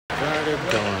started,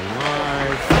 going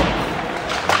live.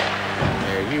 And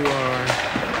there you are.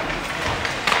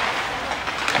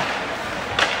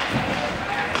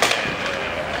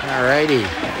 Alrighty.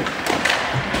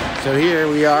 So here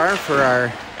we are for our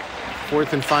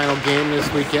fourth and final game this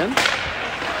weekend.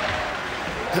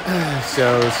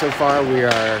 So far we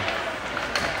are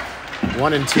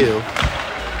 1-2.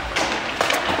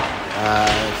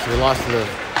 So we lost to the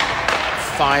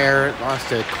Fire,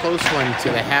 lost a close one to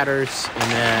the Hatters,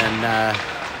 and then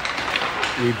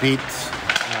we beat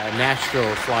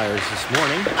Nashville Flyers this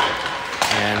morning,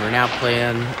 and we're now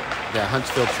playing the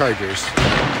Huntsville Chargers.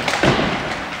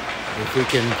 If we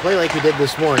can play like we did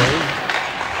this morning,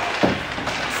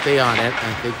 stay on it,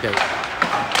 I think that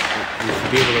we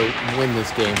should be able to win this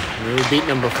game. I mean, we've beaten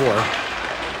them before.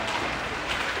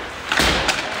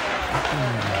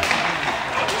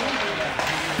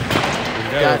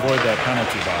 You gotta avoid that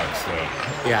penalty box, though.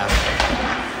 Yeah.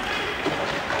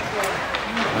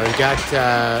 We've got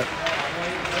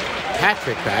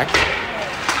Patrick back.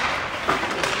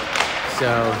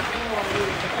 So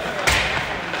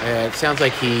it sounds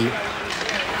like he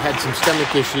had some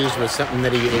stomach issues with something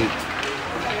that he ate.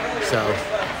 So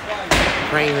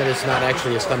praying that it's not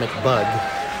actually a stomach bug,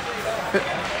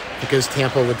 because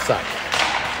Tampa would suck.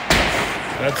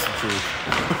 That's the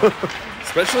truth.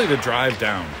 Especially to drive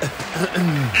down.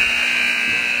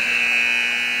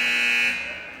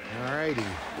 Alrighty.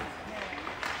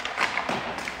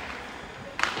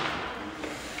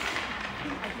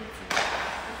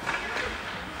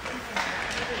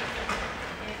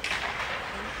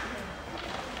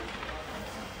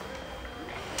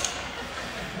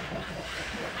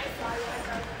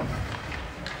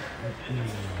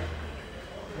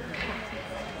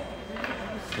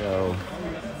 So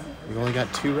we've only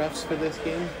got 2 refs for this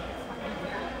game?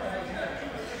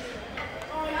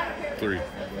 3.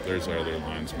 There's our other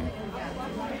linesman.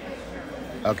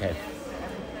 Okay.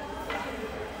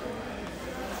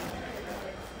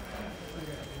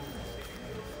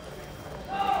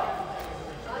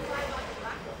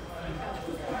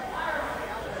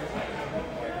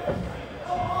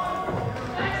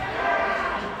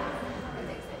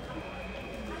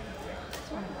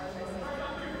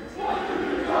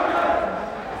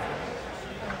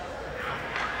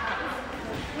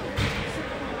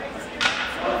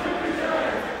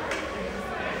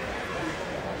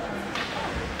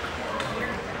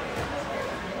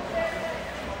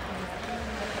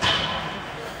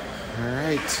 All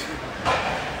right.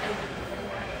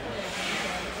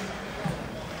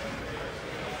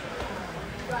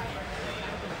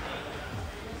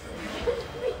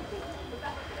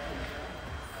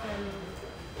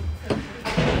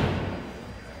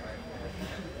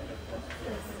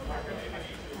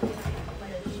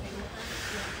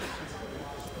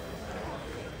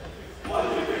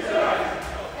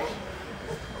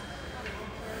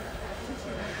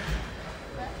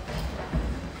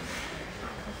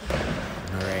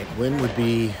 Win would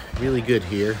be really good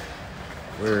here.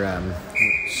 We're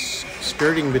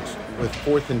skirting with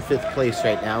 4th and 5th place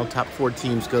right now. Top 4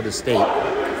 teams go to state.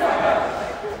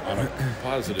 On a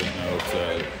positive note,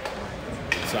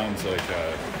 it sounds like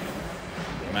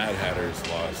Mad Hatters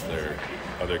lost their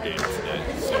other game today.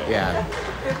 So. Yeah.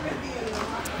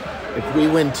 If we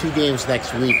win 2 games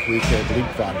next week, we could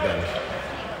leapfrog them.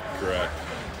 Correct.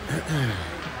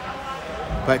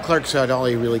 But Clark said all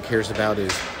he really cares about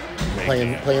is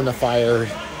playing the Fire.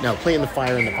 No, playing the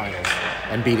Fire in the finals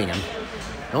and beating them.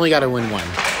 Only got to win 1.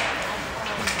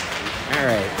 All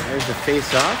right, there's the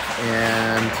face-off,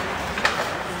 and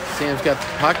Sam's got the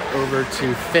puck over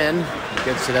to Finn. He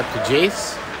gets it up to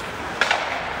Jace.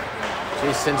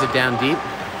 Jace sends it down deep.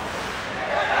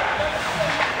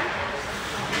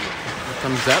 It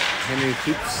comes up. Henry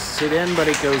keeps it in, but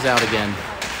it goes out again.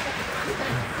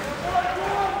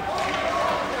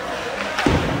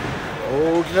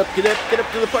 Oh, get up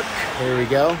to the puck. There we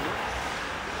go.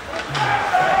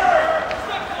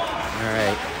 All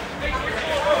right.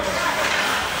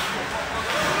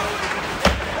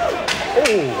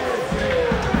 Oh!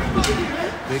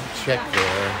 Big check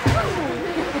there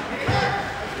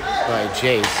by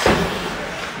Jace.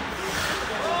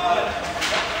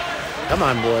 Come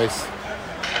on, boys.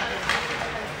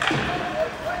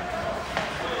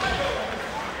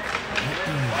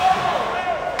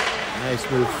 Nice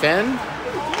move, Fenn.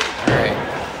 All right.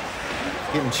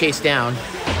 Getting chased down.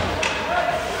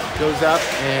 Goes up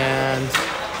and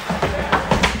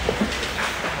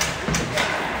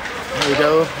there we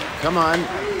go. Come on.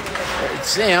 It's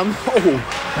Sam. Oh,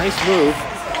 nice move.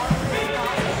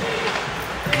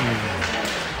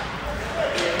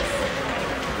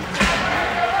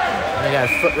 I got a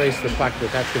foot race to the puck,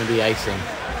 but that's going to be icing.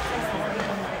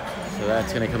 So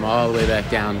that's going to come all the way back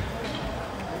down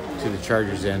to the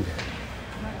Chargers' end.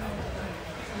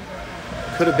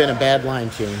 Could have been a bad line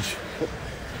change,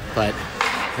 but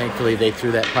thankfully they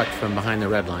threw that puck from behind the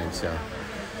red line. So.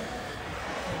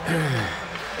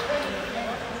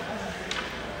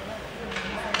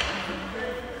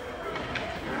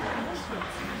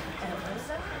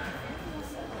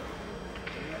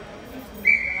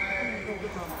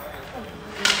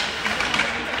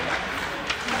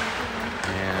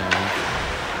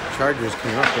 Chargers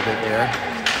came up with it there.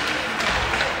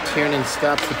 Tiernan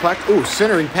stops the puck. Ooh,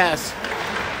 centering pass.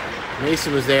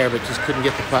 Mason was there, but just couldn't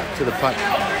get the puck to the puck.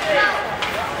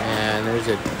 And there's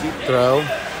a deep throw.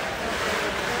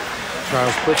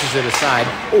 Charles pushes it aside.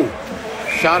 Ooh,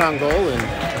 shot on goal, and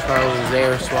Charles is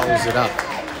there, swallows it up.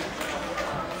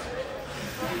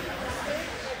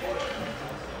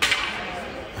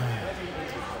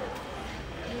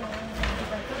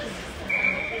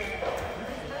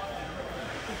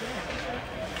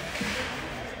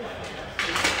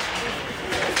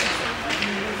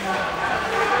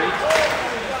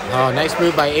 Oh, nice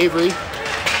move by Avery.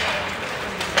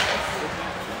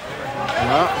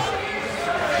 Well,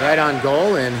 right on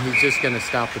goal, and he's just going to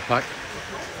stop the puck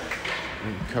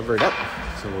and cover it up.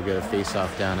 So we'll get a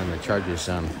face-off down in the Chargers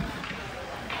zone.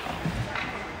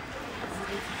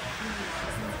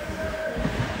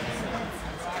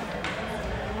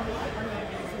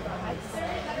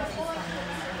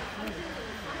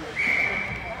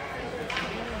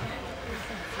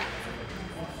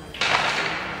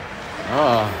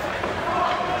 Oh,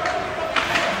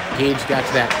 Gage got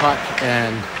to that puck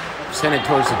and sent it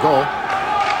towards the goal.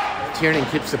 Tiernan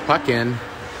keeps the puck in.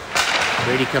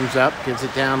 Brady comes up, gives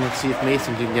it down. Let's see if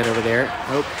Mason can get over there.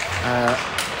 Nope.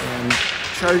 And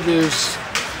Chargers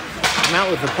come out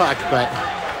with the puck, but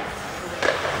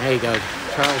there you go.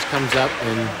 Charles comes up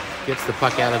and gets the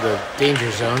puck out of the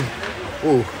danger zone.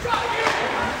 Ooh.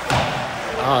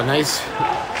 Oh, nice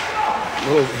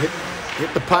little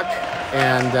hit the puck.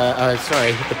 And,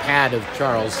 hit the pad of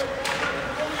Charles.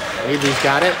 Avery's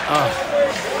got it. Oh.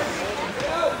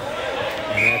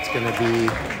 And that's going to be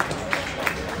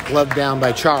gloved down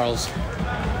by Charles.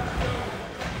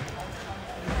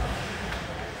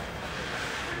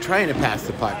 Trying to pass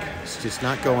the puck. It's just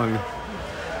not going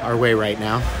our way right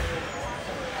now.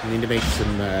 We need to make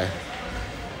some...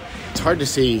 it's hard to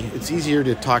see. It's easier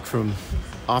to talk from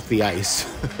off the ice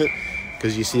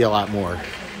because you see a lot more.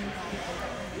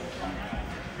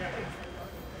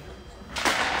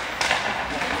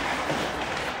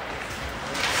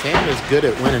 Sam is good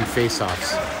at winning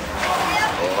face-offs.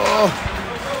 Oh.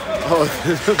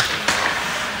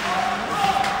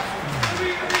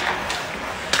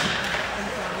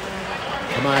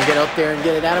 Come on, get out there and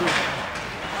get it at him.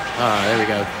 Oh, there we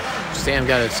go. Sam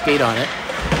got a skate on it.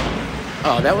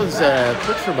 Oh, that was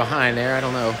put from behind there. I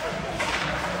don't know.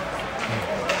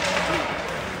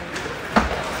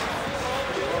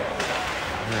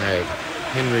 All right.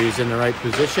 Henry's in the right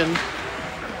position.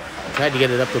 Tried to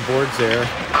get it up the boards there.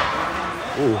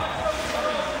 Ooh.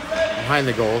 Behind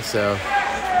the goal, so.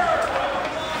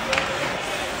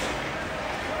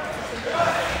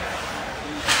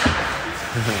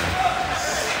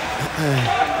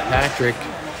 Patrick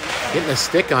getting a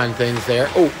stick on things there.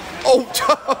 Oh.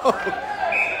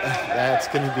 That's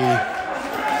going to be.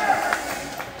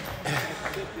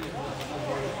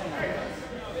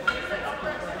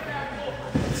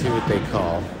 Let's see what they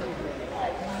call.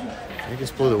 They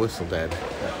just blew the whistle dead.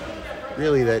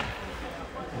 Really, that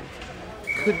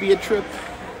could be a trip.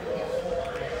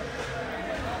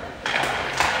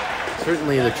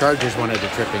 Certainly the Chargers wanted a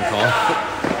tripping call.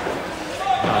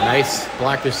 Oh, nice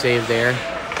blocker save there.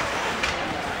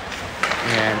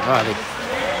 And, the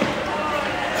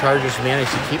Chargers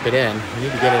managed to keep it in. We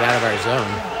need to get it out of our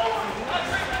zone.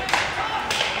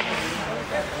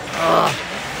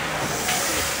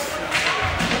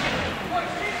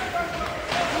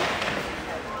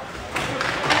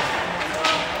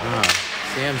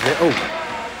 Sam's there. Oh,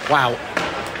 wow.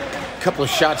 A couple of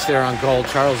shots there on goal.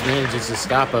 Charles manages to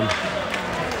stop him.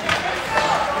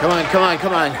 Come on.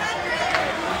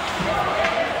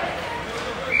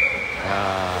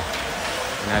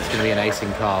 And that's going to be an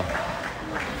icing call.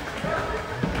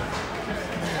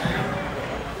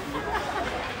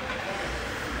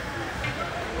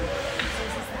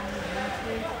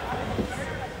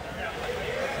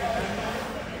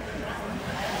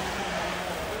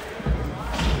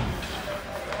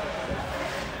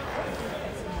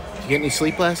 Did you get any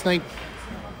sleep last night?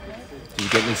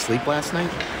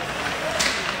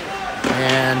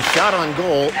 And shot on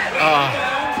goal.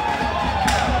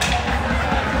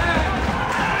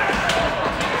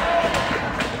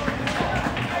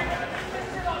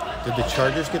 Did the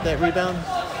Chargers get that rebound?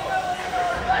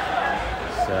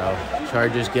 So,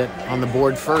 Chargers get on the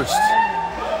board first.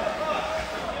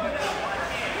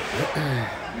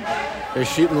 They're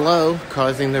shooting low,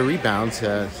 causing the rebounds.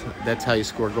 That's how you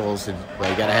score goals. Well,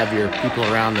 you got to have your people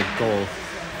around the goal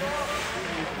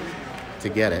to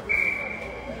get it.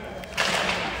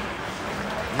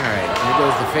 All right, here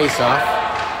goes the face-off.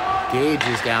 Gage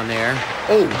is down there.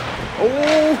 Oh!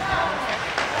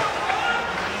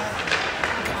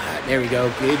 God, there we go.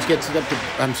 Gage gets it up to...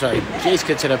 I'm sorry. Jace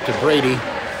gets it up to Brady.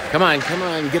 Come on,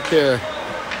 get there.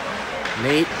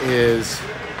 Nate is...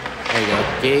 There you go.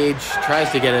 Gage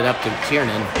tries to get it up to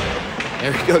Tiernan.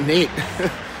 There we go, Nate.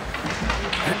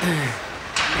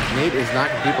 Nate is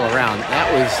knocking people around.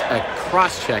 That was a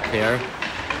cross-check there.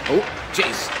 Oh,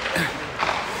 Jace.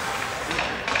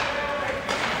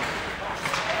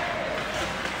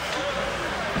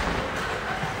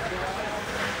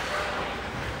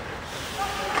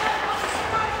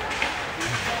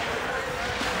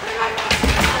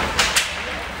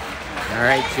 All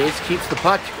right, Jace keeps the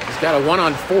puck. He's got a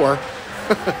 1-on-4.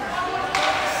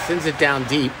 Sends it down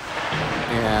deep.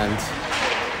 And,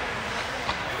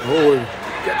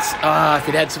 gets, if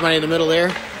it had somebody in the middle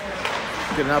there,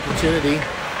 good an opportunity.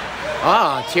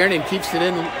 Tiernan keeps it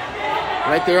in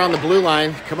right there on the blue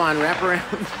line. Come on, wrap around.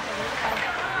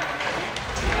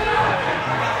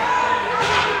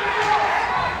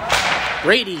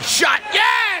 Brady, shot,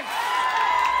 yes!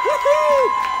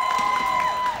 Woohoo!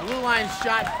 Blue line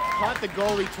shot caught the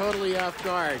goalie totally off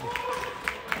guard.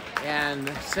 And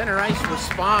center ice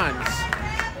responds.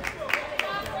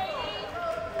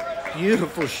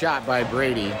 Beautiful shot by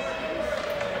Brady.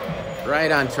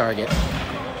 Right on target.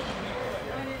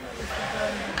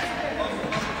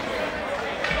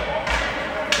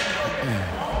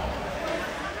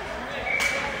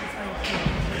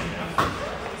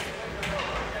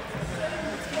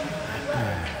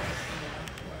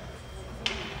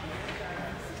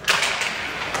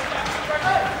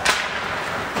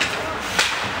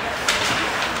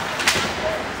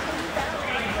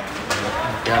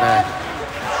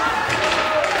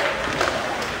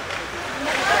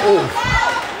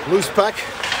 Loose puck.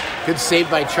 Good save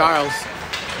by Charles.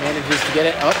 Manages to get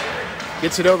it up.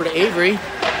 Gets it over to Avery.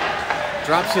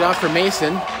 Drops it off for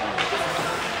Mason.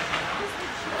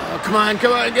 Oh, come on.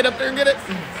 Get up there and get it.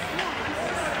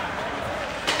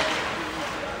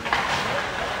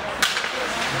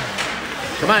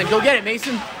 Come on, go get it,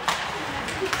 Mason.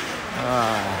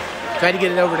 Tried to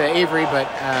get it over to Avery, but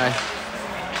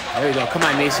there you go. Come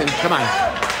on, Mason. Come on.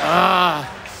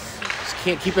 Just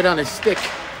can't keep it on his stick.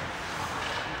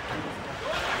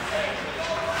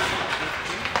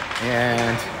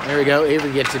 And there we go.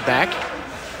 Avery gets it back.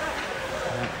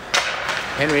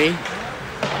 Henry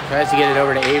tries to get it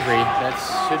over to Avery. That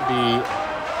should be...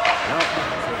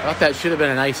 I thought that should have been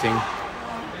an icing.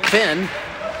 Finn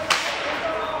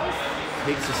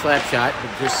takes a slap shot,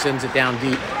 but just sends it down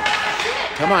deep.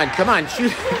 Come on,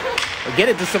 shoot. Or get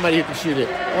it to somebody who can shoot it.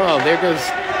 Oh, there goes...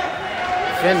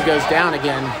 Finn goes down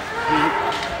again.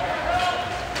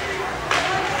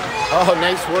 Oh,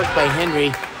 nice work by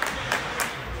Henry.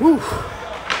 Whew.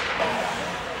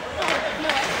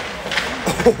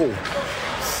 Oh,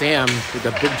 Sam with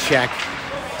a big check.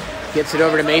 Gets it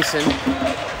over to Mason.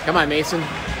 Come on, Mason.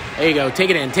 There you go.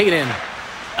 Take it in.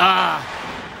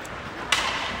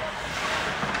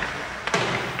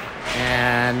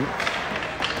 And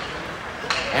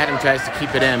Adam tries to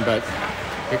keep it in, but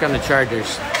here come the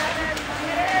Chargers.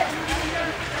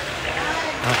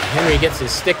 Henry gets his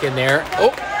stick in there.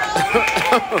 Oh!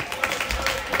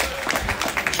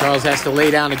 Charles has to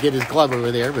lay down to get his glove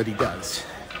over there, but he does.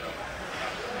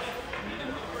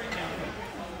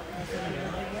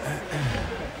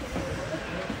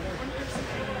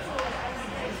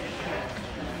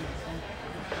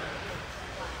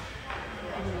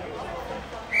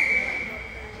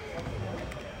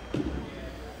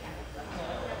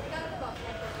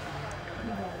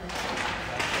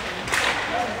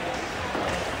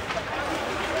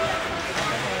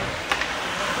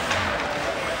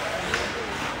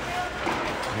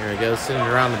 There he goes, sitting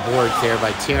around the boards there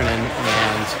by Tiernan,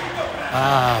 and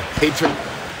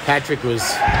Patrick was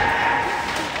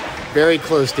very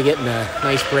close to getting a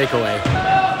nice breakaway.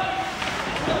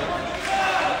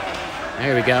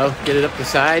 There we go, get it up the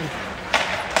side.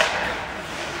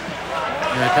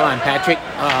 Come on, Patrick.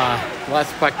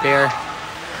 Lost puck there,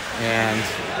 and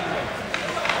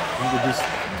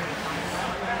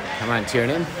come on,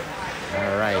 Tiernan.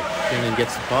 All right, Tiernan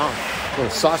gets the ball. Little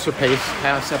saucer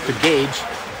pass up to Gage.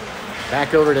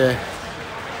 Back over to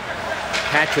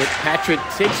Patrick. Patrick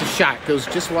takes a shot, goes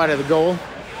just wide of the goal.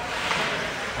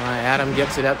 Adam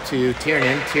gets it up to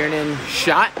Tiernan. Tiernan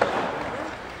shot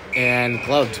and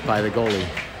gloved by the goalie.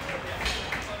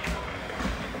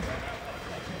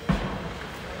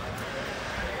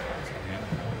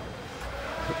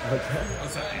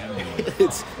 What's that hand?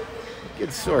 It's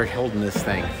good sort holding this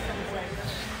thing.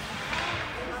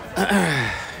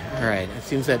 All right, it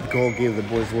seems that goal gave the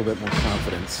boys a little bit more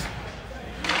confidence.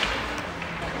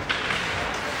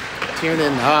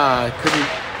 Tiernan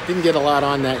didn't get a lot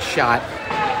on that shot.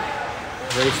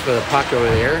 Race for the puck over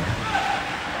there.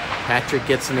 Patrick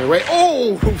gets in their way.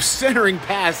 Oh, centering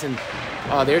pass, and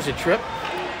there's a trip.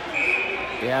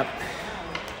 Yep.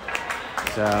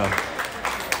 So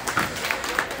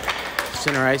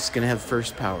Center Ice is going to have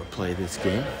first power play this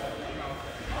game.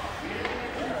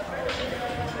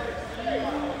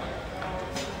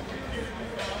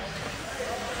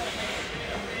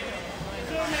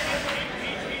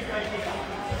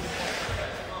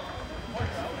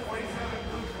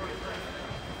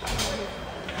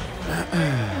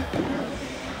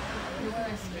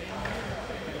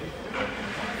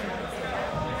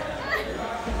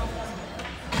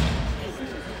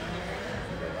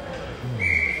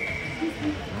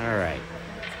 All right.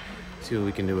 See what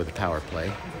we can do with the power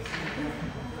play.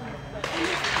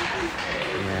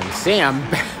 And Sam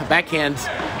backhands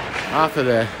off of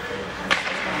the...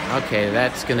 Okay,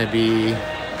 that's going to be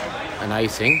an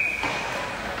icing.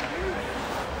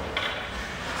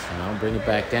 So I'll bring it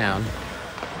back down.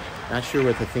 Not sure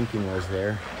what the thinking was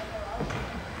there.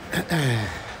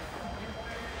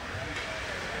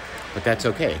 But that's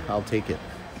okay. I'll take it.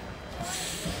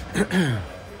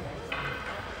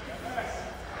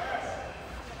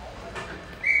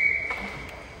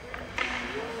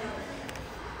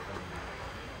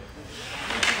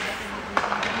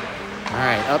 All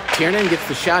right, up. Tiernan gets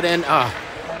the shot in.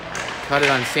 Caught it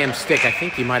on Sam's stick. I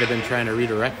think he might have been trying to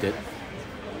redirect it.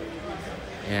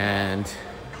 And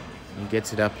he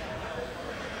gets it up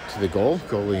to the goal.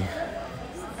 Goalie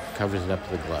covers it up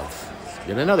to the glove. Let's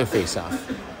get another face-off.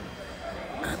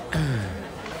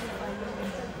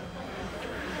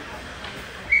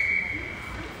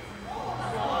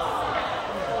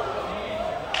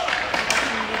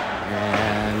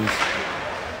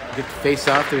 Get the face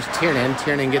off. There's Tiernan.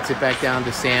 Tiernan gets it back down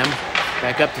to Sam.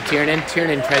 Back up to Tiernan.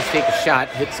 Tiernan tries to take a shot.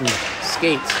 Hits some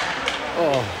skates.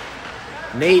 Oh,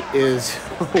 Nate was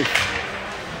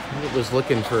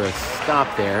looking for a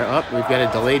stop there. Oh, we've got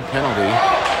a delayed penalty.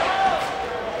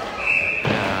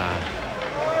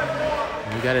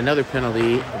 We got another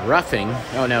penalty. Roughing.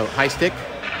 Oh no, high stick.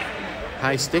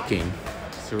 High sticking.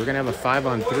 So we're gonna have a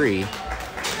 5-on-3.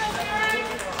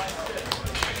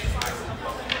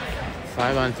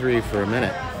 5-on-3 for a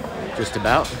minute, just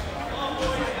about.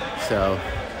 So,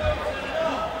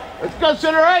 let's go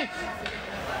Center Ice!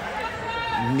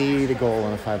 Need a goal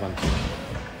on a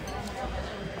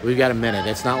 5-on-3. We've got a minute.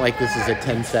 It's not like this is a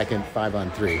 10-second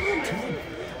 5-on-3.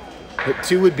 But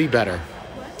 2 would be better.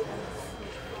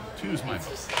 2 is my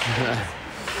fault.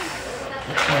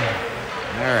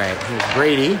 All right, here's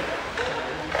Brady.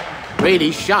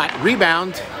 Brady shot,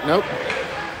 rebound. Nope.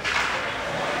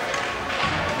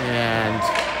 And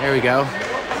there we go.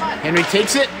 Henry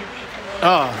takes it.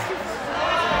 Oh,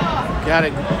 got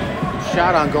a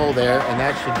shot on goal there, and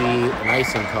that should be an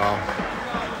icing call.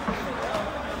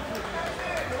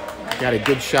 Got a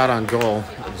good shot on goal.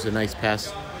 It was a nice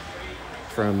pass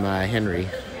from Henry,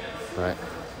 but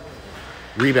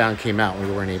rebound came out and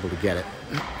we weren't able to get it.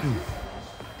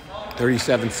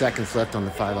 37 seconds left on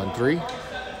the 5-on-3.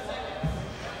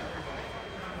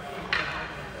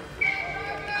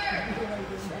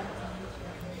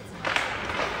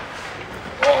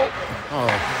 Oh,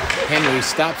 Henry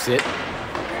stops it.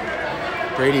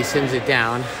 Brady sends it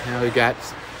down. Now we've got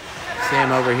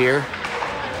Sam over here.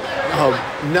 Oh,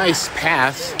 nice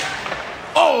pass.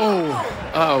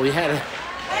 Oh, we had a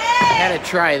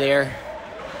try there.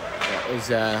 That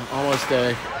was almost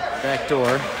a back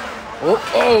door.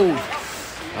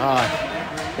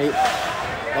 They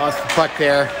lost the puck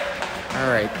there. All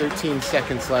right, 13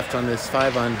 seconds left on this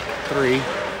 5-on-3.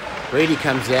 Brady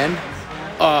comes in.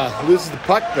 Loses the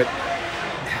puck, but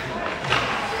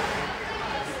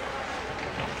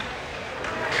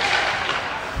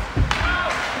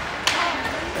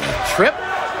trip?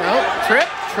 No, trip?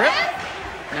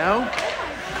 No.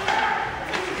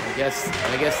 I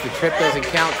guess the trip doesn't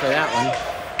count for that one.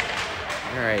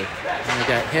 All right, and we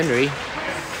got Henry.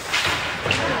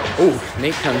 Oh,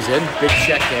 Nate comes in. Big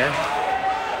check there.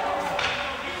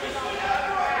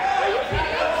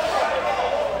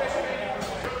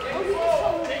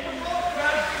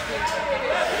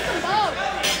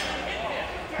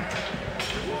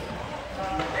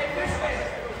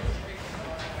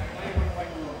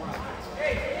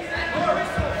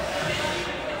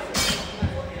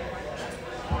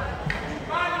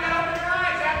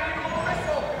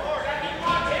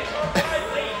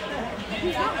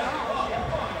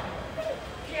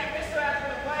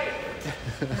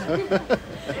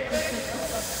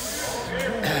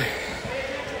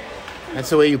 That's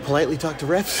the way you politely talk to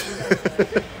refs.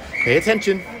 Pay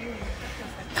attention.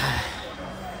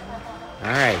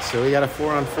 All right, so we got a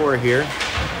 4-on-4 here.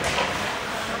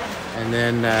 And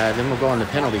then we'll go on the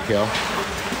penalty kill.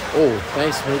 Oh,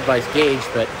 nice move by Gage,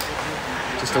 but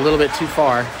just a little bit too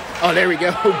far. Oh, there we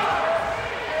go.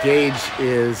 Gage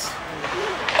is...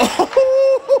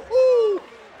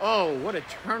 Oh, what a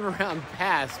turnaround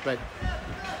pass, but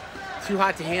too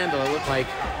hot to handle, it looked like.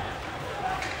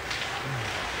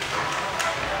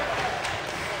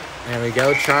 There we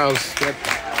go. Charles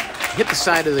hit the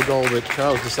side of the goal, but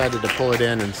Charles decided to pull it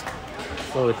in and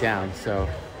slow it down. So,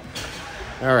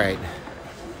 all right.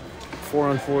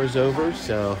 4-on-4 is over,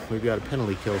 so we've got a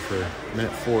penalty kill for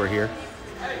minute 4 here.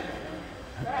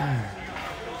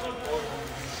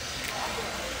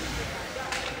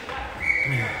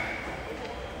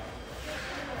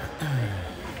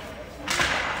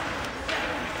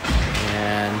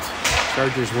 And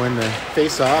Chargers win the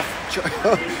face-off.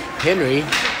 Henry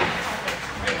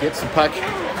gets the puck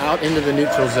out into the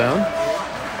neutral zone.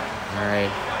 All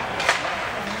right.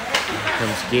 Here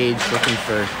comes Gage looking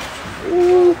for...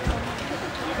 Ooh.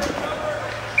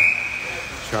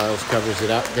 Charles covers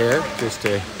it up there just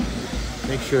to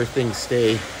make sure things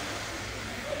stay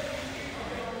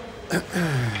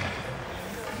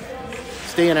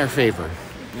in our favor.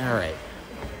 All right.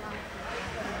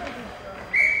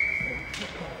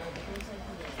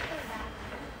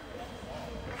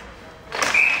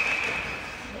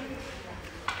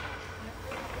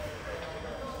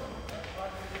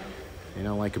 They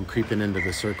don't like him creeping into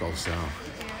the circle, so.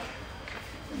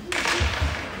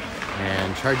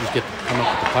 And Chargers get to come up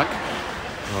with the puck.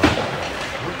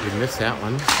 Oh, we missed that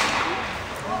one.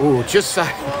 Ooh, just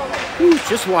side. Ooh,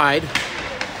 just wide.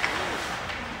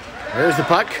 There's the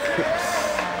puck.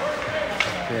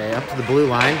 Okay, up to the blue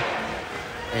line.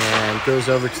 And goes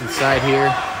over to the side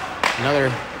here. Another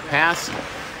pass.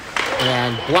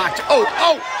 And blocked. Oh!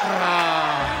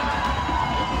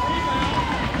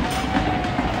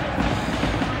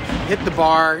 Hit the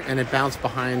bar and it bounced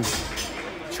behind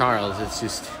Charles. It's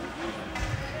just...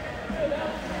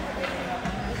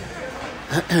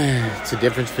 It's a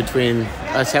difference between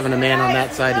us having a man on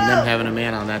that side and them having a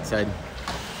man on that side.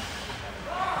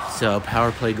 So,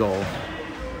 power play goal.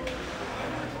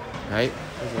 Right?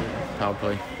 Power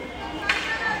play.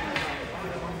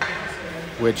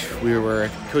 Which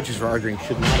coaches were arguing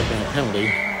should not have been a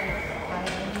penalty.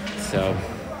 So,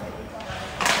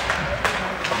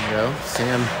 there you go.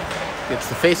 Sam gets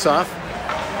the face-off.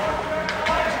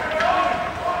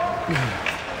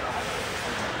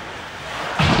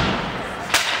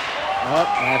 Oh,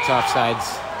 that's offsides.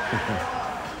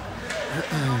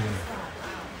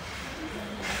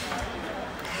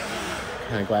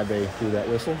 Kind of glad they threw that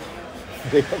whistle.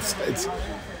 Big offsides.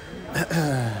 I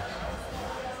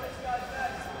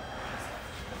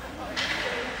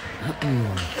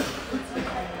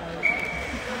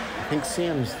think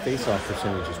Sam's face-off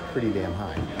percentage is pretty damn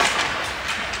high.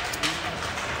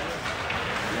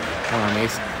 Come on,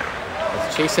 Mason.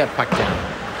 Let's chase that puck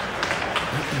down.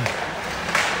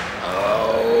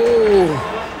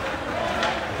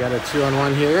 Got a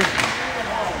 2-on-1 here.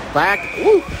 Back.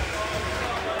 Woo!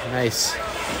 Nice.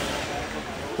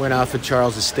 Went off of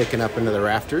Charles' stick and up into the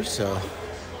rafters, so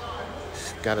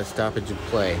got a stoppage of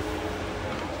play.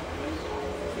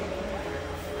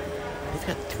 They've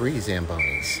got 3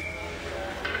 Zambonis.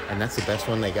 And that's the best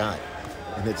one they got.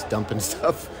 And it's dumping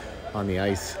stuff on the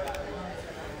ice.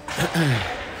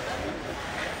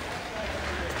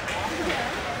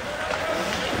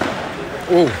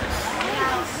 Oh.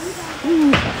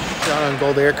 Shot on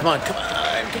goal there. Come on.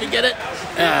 Can you get it?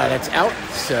 That's out.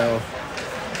 So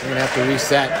we're going to have to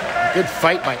reset. Good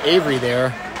fight by Avery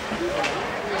there.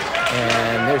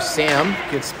 And there's Sam.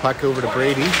 Gets the puck over to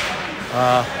Brady.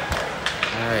 All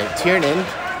right. Tiernan.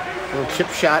 Little chip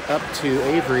shot up to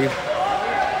Avery. The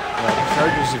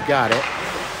Chargers have got it.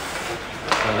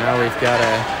 So now we've got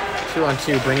a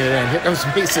 2-on-2 bringing it in. Here comes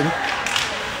Mason.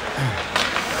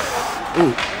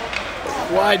 Ooh.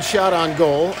 Wide shot on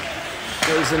goal.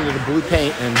 Goes into the blue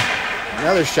paint, and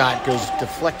another shot goes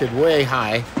deflected way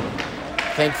high.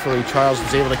 Thankfully, Charles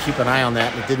was able to keep an eye on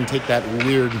that and it didn't take that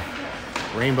weird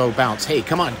rainbow bounce. Hey,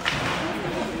 come on.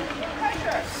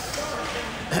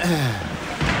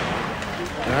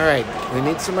 All right, we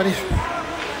need somebody.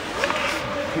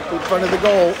 People in front of the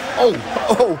goal.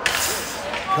 Oh.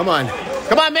 Come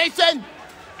on, Mason.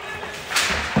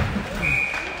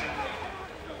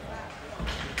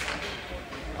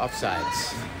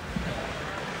 Offsides.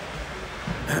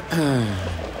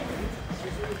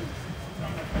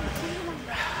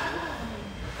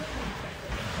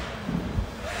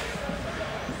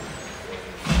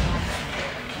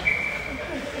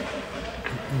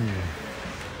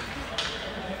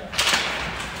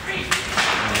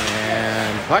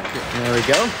 puck. And there we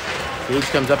go. Gage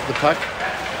comes up to the puck.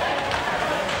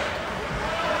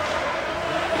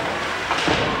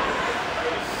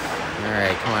 All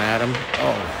right, come on, Adam.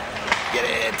 Oh, get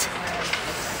it.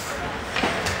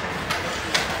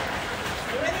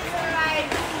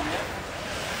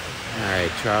 All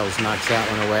right, Charles knocks that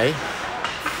one away.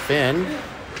 Finn.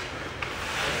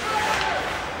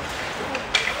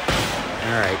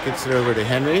 All right, gets it over to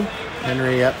Henry.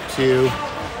 Henry up to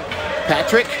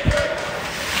Patrick.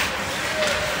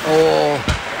 Oh.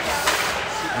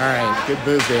 All right, good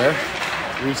move there.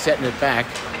 Resetting it back.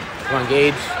 Come on,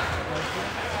 Gage.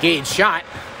 Gage shot.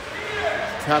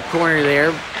 Top corner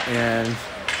there. And the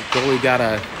goalie got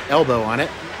an elbow on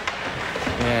it.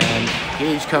 And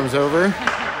Gage comes over.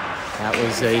 That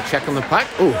was a check on the puck.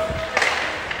 Ooh.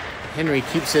 Henry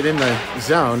keeps it in the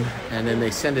zone, and then they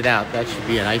send it out. That should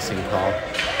be an icing call.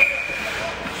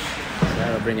 So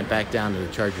that'll bring it back down to the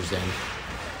Chargers' end.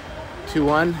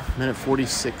 2-1, minute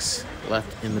 46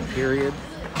 left in the period.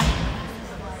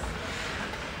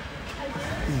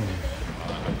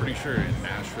 I'm pretty sure in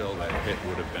Nashville that hit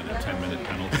would have been a 10-minute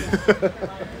penalty.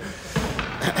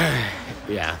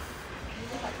 Yeah.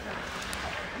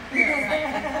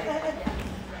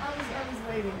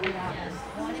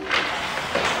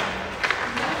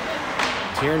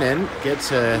 Tiernan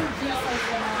gets a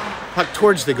puck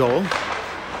towards the goal.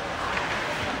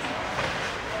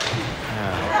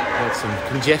 Got some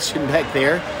congestion back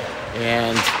there.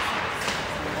 And,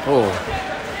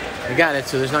 they got it,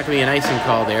 so there's not going to be an icing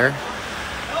call there.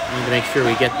 We need to make sure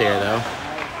we get there, though.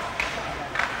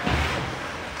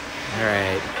 All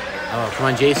right. Oh, come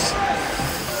on, Jace.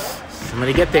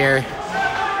 Somebody get there.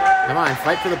 Come on,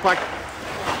 fight for the puck.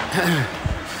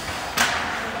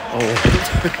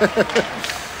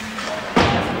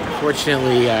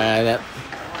 Fortunately, that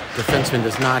defenseman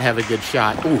does not have a good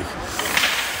shot. Ooh.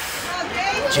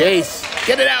 Jace,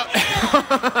 get it out.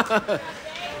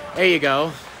 There you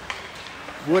go.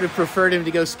 Would have preferred him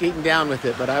to go skating down with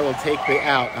it, but I will take the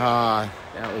out.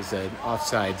 That was an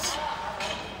offsides.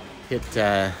 Hit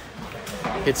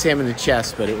Sam in the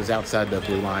chest, but it was outside the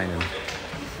blue line. And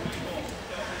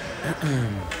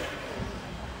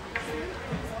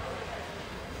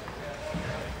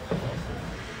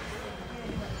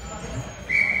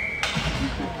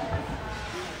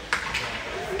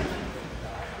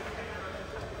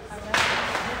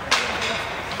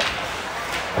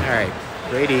all right,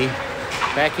 Brady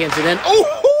backhands it in. Oh,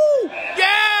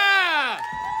 yeah!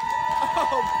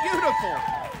 Oh, beautiful.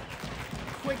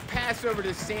 Quick pass over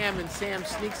to Sam, and Sam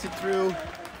sneaks it through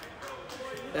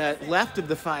left of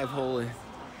the 5-hole.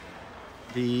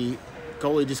 The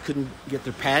goalie just couldn't get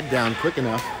their pad down quick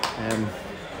enough, and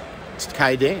it's a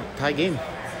tie game.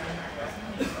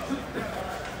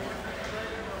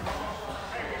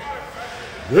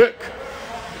 Look.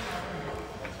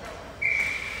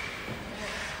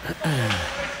 And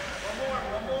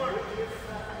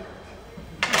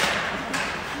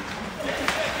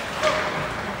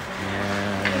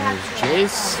there's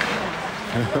Jace.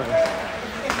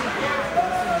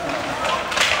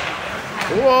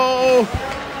 Whoa!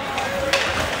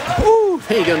 Ooh,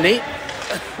 there you go, Nate.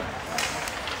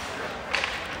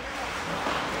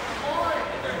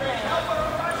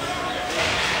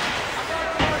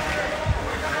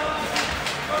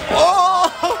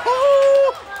 Oh!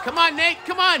 Come on, Nate,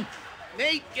 come on.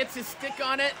 Nate gets his stick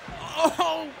on it.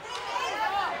 Oh!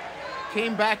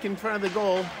 Came back in front of the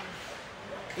goal.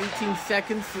 18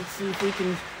 seconds. Let's see if we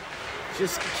can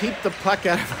just keep the puck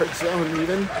out of our zone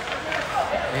even.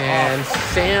 And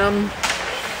Sam.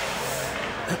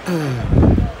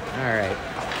 All right.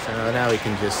 So now we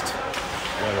can just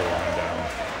Let her line down.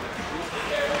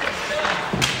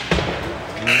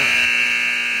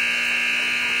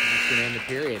 That's going to end the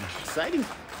period. Exciting.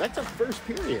 That's a first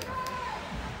period.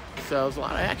 So it was a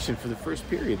lot of action for the first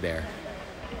period there.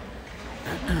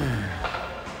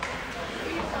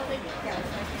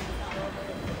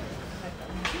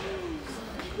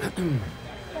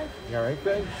 You all right,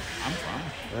 Greg? I'm fine.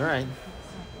 All right.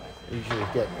 Usually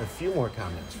get a few more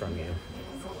comments from you.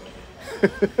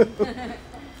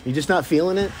 You just not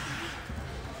feeling it?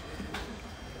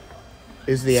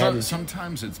 Is the attitude?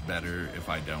 Sometimes it's better if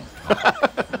I don't talk.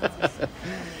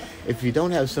 If you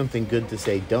don't have something good to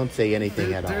say, don't say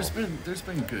anything at all. There's been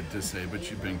good to say, but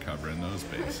you've been covering those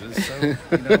bases. So,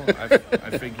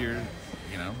 I figured,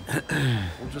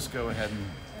 we'll just go ahead and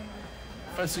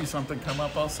if I see something come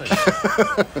up, I'll say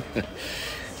it.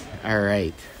 All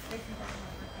right.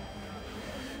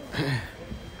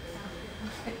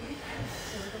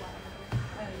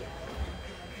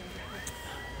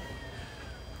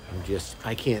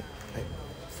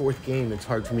 Fourth game, it's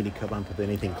hard for me to come up with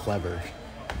anything clever.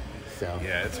 So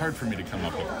yeah, it's hard for me to come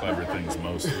up with clever things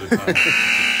most of the time.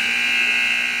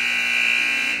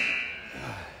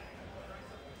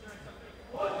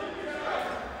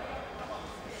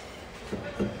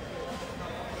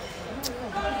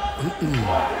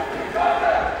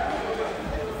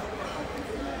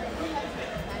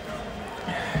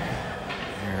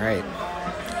 All right.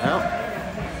 Well,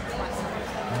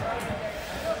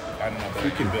 I don't know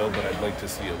about you, Bill, but I'd like to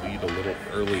see a lead a little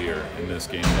earlier in this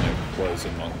game than it was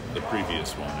in the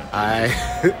previous one. I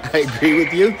agree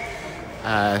with you.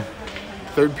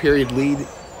 Third period lead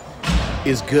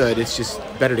is good. It's just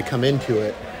better to come into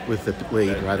it with the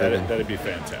lead rather than... That'd be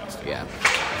fantastic. Yeah.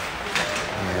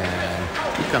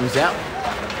 And it comes out.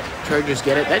 Chargers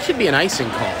get it. That should be an icing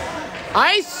call.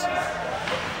 Ice!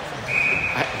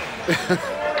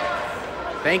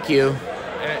 Thank you.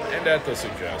 And at the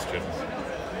suggestion.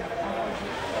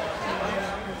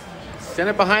 Send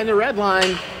it behind the red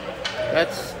line.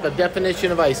 That's the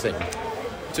definition of icing.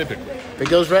 Typically. If it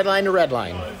goes red line to red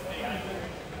line.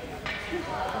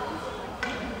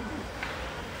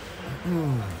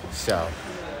 So,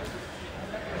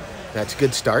 that's a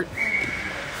good start.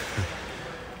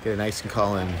 Get an icing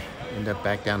call and end up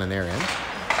back down in their end. All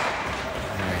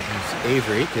right, here's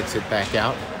Avery, gets it back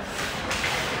out.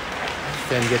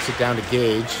 Then gets it down to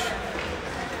Gage.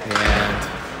 And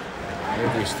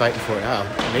Avery's fighting for it. Oh,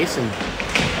 Mason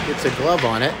gets a glove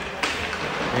on it.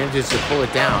 Manages to pull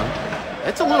it down.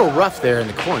 That's a little rough there in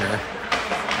the corner.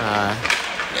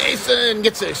 Mason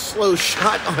gets a slow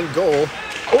shot on goal.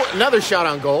 Oh, another shot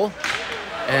on goal.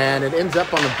 And it ends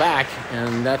up on the back,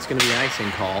 and that's going to be an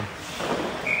icing call.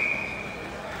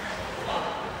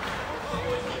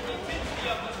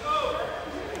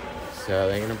 So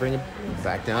they're going to bring it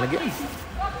back down again.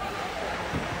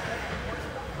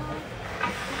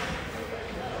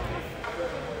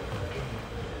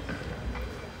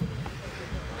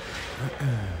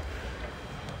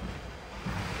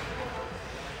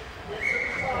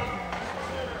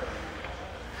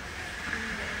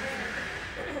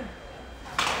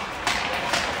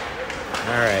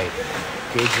 All right,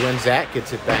 Gage wins that,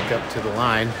 gets it back up to the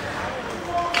line.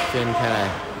 Finn kind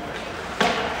of...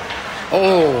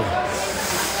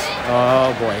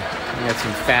 Oh boy, we got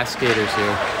some fast skaters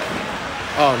here.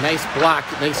 Oh, nice block,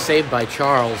 nice save by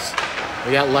Charles.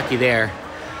 We got lucky there.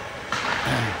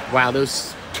 Wow,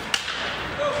 those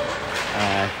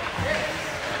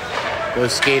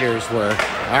skaters were...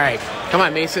 All right, come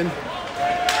on, Mason.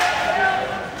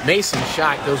 Mason's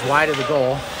shot goes wide of the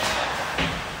goal.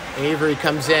 Avery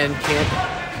comes in,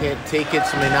 can't take it,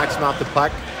 somebody knocks him off the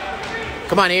puck.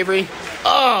 Come on, Avery.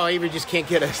 Oh, Avery just can't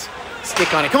get a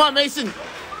stick on it. Come on, Mason.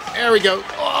 There we go.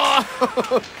 Oh!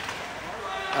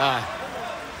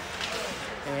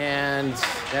 And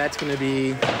that's going to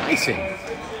be icing.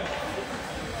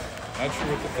 Not sure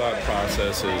what the thought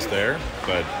process is there,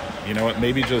 but you know what?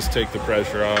 Maybe just take the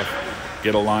pressure off,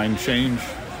 get a line change.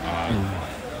 I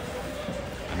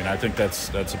mean, I think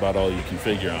that's about all you can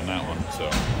figure on that one. So,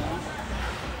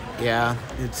 yeah,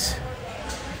 it's.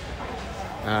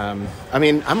 I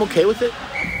mean, I'm okay with it.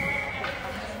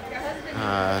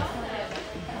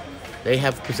 They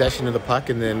have possession of the puck,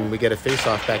 and then we get a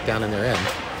face-off back down in their end.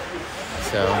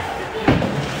 So,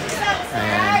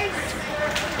 and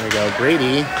there we go.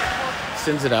 Brady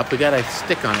sends it up. We got a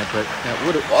stick on it, but that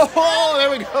would have. Oh,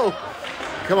 there we go.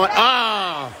 Come on.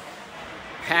 Oh,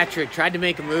 Patrick tried to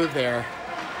make a move there,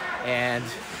 and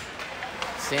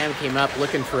Sam came up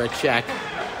looking for a check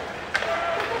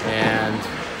and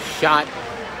shot.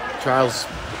 Charles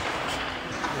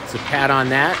gets a pat on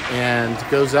that and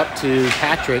goes up to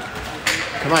Patrick.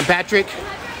 Come on, Patrick.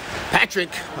 Patrick.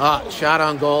 Oh, shot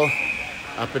on goal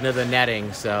up into the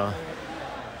netting. So,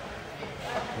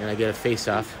 and I get a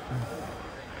face-off.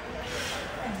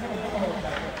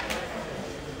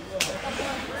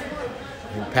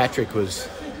 And Patrick was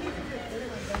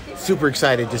super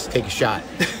excited just to take a shot.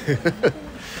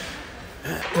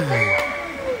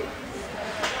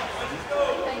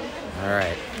 All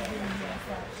right.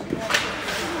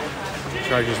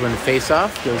 Chargers win the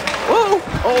face-off. Goes, whoa!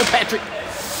 Oh, Patrick.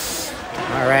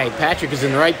 All right, Patrick is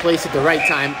in the right place at the right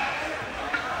time.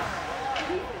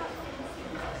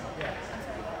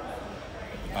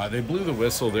 they blew the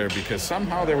whistle there because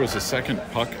somehow there was a second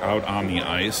puck out on the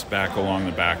ice back along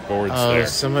the backboards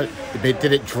there.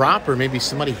 Did it drop or maybe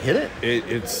somebody hit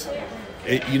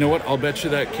it? You know what? I'll bet you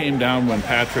that came down when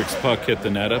Patrick's puck hit the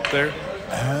net up there.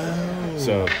 Oh.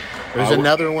 So there's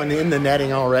another one in the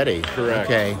netting already. Correct.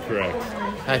 Okay. Correct.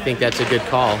 I think that's a good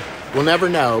call. We'll never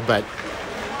know, but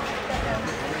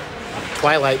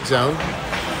Twilight Zone,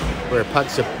 where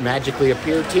pucks magically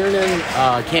appear. Tiernan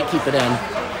can't keep it in.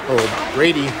 Oh,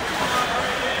 Brady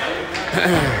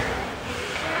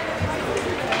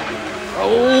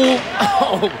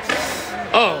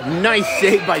Oh, nice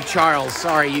save by Charles.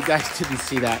 Sorry, you guys didn't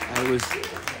see that.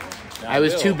 I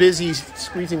was too busy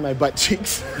squeezing my butt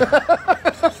cheeks.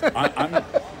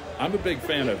 I'm a big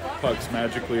fan of pucks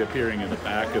magically appearing in the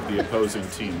back of the opposing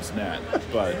team's net,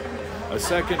 but a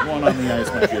second one on the ice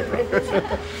might be a problem.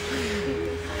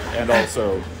 And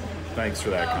also, thanks for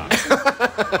that comment.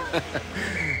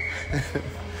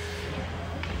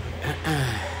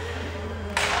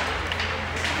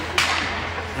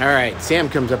 All right, Sam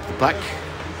comes up the puck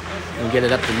and get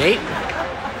it up to Nate.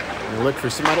 And look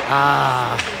for somebody.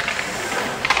 I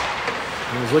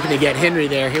was looking to get Henry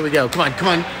there. Here we go. Come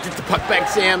on. Get the puck back,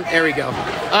 Sam. There we go.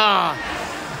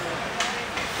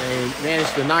 They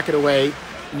managed to knock it away.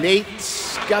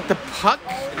 Nate's got the puck.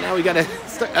 Now we got to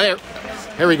start.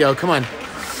 There we go. Come on.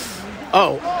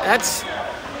 Oh, that's...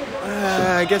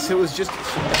 I guess it was just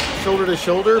shoulder to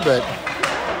shoulder, but...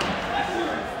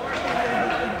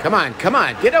 Come on.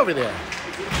 Get over there.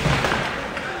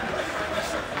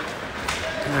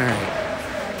 All right.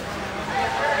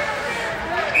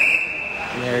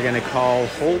 They're going to call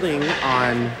holding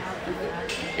on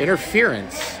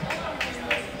interference.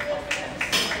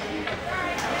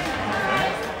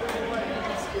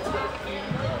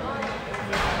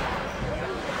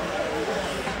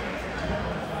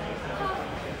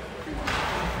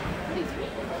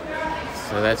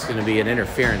 So that's going to be an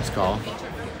interference call.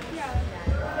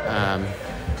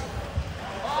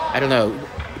 I don't know. It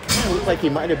kind of looked like he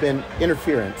might have been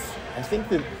interference. I think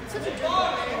that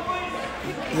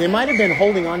they might have been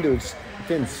holding on to his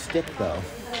thin stick, though.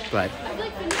 But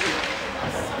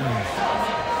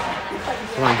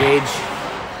come on, Gage.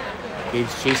 Gage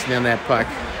chasing down that puck.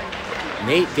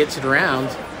 Nate gets it around.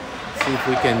 See if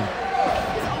we can.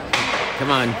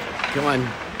 Come on,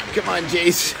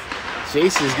 Jace.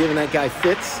 Jace is giving that guy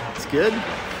fits. It's good.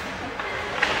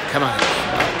 Come on.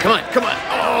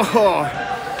 Oh!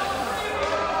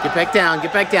 Get back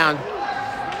down.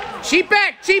 Sheep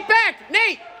back!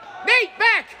 Nate,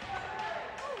 back!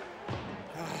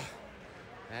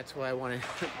 That's why I wanted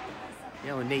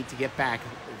Nate to get back.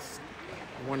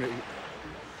 I wonder.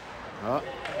 Oh.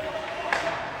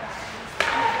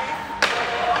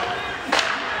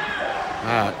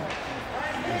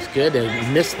 It's good. They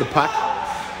missed the puck.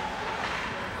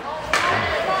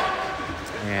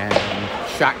 And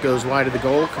shot goes wide of the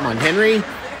goal. Come on, Henry.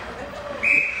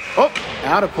 Oh,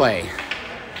 out of play.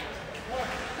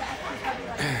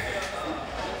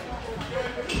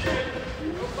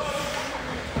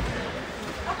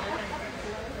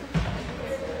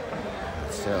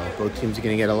 So both teams are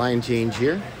going to get a line change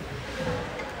here.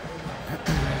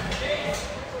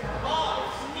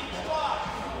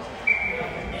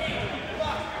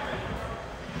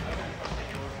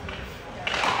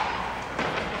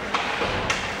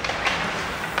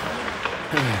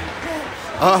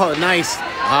 Oh, nice.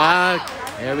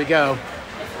 There we go.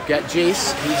 Got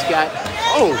Jace. He's got...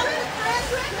 Oh!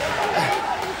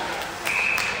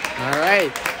 All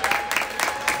right.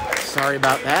 Sorry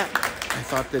about that. I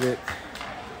thought that it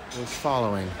was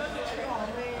following.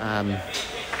 All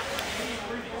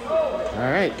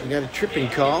right. We got a tripping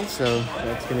call, so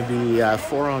that's going to be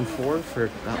 4-on-4 for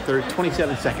about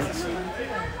 27 seconds.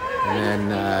 And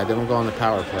then we'll go on the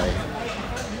power play.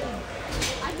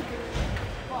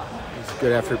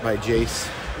 Good effort by Jace.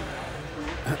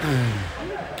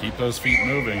 Keep those feet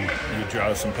moving. You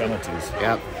draw some penalties.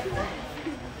 Yep.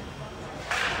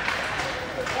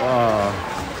 Oh.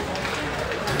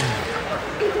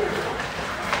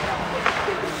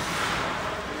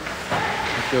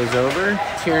 It goes over.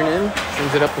 Tiernan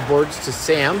sends it up the boards to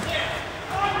Sam.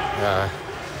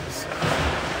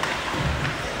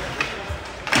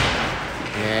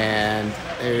 And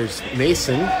there's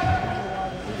Mason.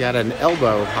 We got an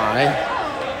elbow high.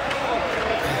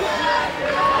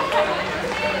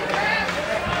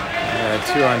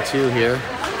 2-on-2 here.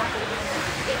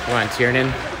 Come on,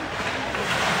 Tiernan.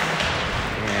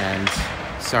 And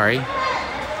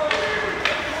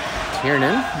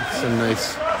Tiernan. Some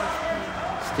nice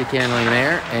stick handling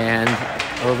there. And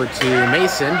over to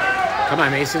Mason. Come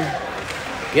on, Mason.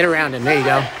 Get around him. There you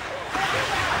go.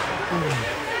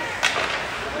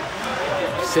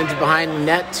 Sends it behind the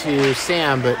net to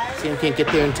Sam, but Sam can't get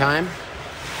there in time.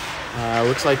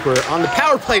 Looks like we're on the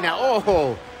power play now.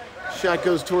 Oh! Shot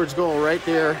goes towards goal right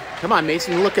there. Come on,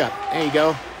 Mason, look up. There you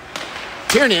go.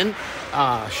 Tiernan.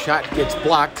 Shot gets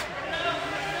blocked.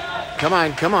 Come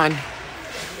on.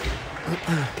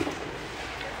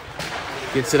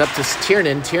 Gets it up to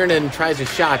Tiernan. Tiernan tries a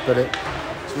shot, but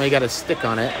somebody got a stick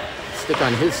on it. Stick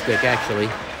on his stick, actually.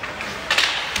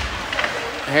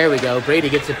 There we go. Brady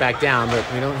gets it back down, but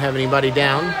we don't have anybody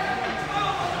down.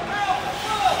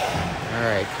 All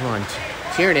right, come on.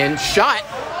 Tiernan, shot.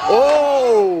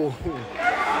 Oh!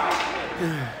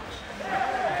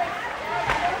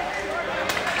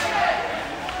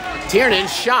 Tiernan,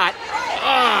 shot.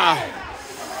 Ah!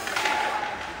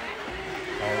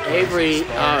 Avery,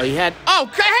 oh, he had, oh,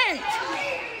 hey!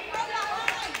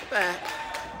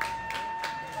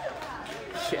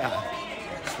 Yeah.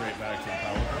 Straight back to the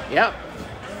power play. Yep.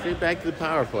 Straight back to the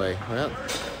power play. Well,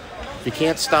 if you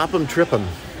can't stop him, trip him.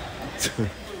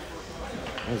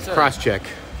 Cross check.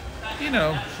 You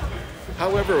know,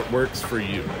 however it works for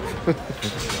you. Oh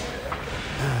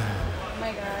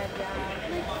my God,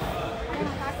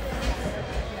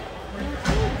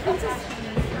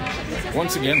 yeah.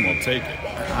 Once again, we'll take it.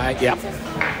 Yep.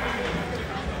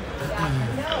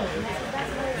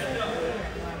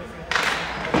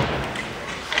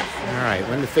 All right,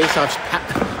 when the faceoff's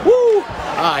woo!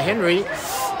 Henry.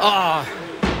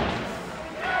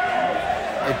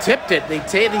 They tipped it. They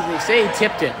say he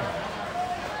tipped it.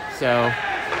 So.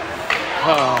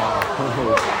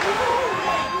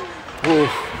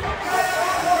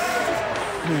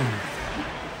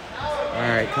 All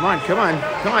right, come on.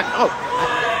 Oh,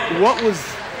 what was?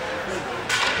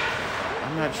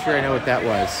 I'm not sure I know what that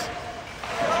was.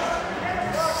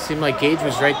 Seemed like Gage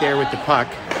was right there with the puck.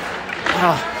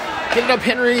 Get it up,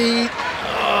 Henry.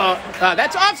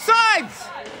 That's offsides.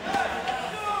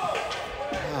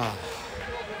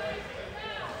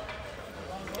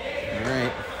 All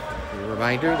right. A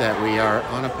reminder that we are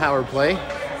on a power play.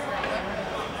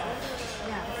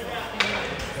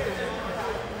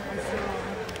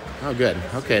 Oh, good.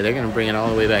 Okay, they're going to bring it all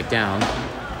the way back down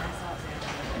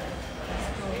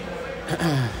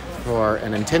for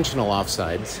an intentional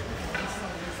offsides,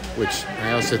 which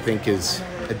I also think is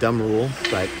a dumb rule,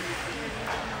 but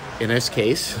in this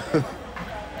case,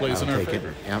 Plays in our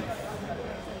favor. Yep.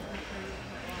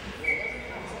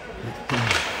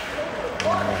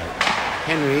 All right.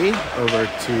 Henry over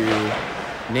to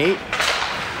Nate.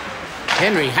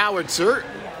 Henry Howitzer.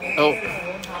 Oh,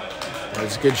 that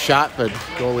was a good shot, but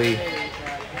goalie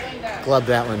gloved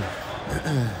that one.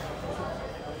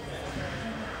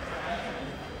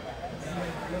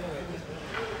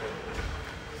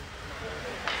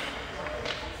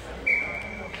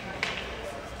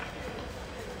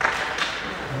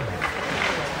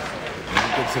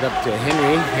 Gets it up to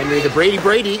Henry. Henry to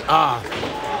Brady.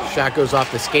 Shot goes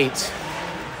off the skates.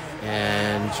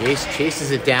 And Jace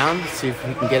chases it down. See if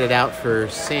we can get it out for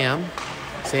Sam.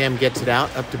 Sam gets it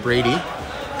out up to Brady.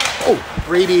 Oh,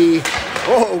 Brady.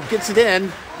 Oh, gets it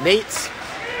in. Nate's.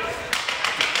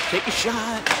 Take a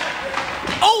shot.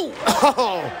 Oh!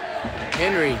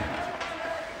 Henry.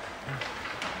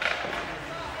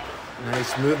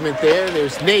 Nice movement there.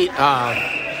 There's Nate.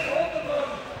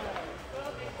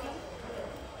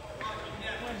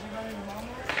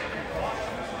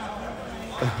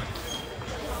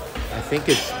 I think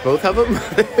it's both of them.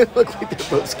 They look like they're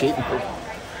both skating.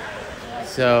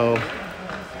 So,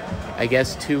 I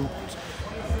guess two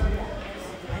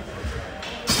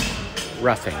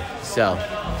roughing. So,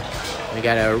 we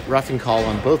got a roughing call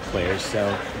on both players.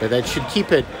 So, but that should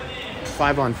keep it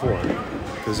 5-on-4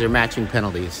 because they're matching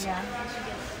penalties. Yeah.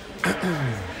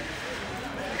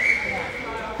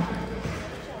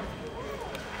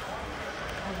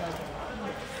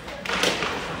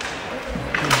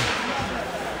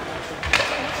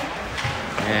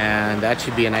 And that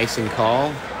should be an icing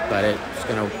call, but it's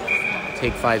going to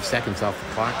take 5 seconds off the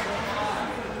clock.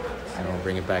 And we'll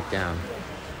bring it back down.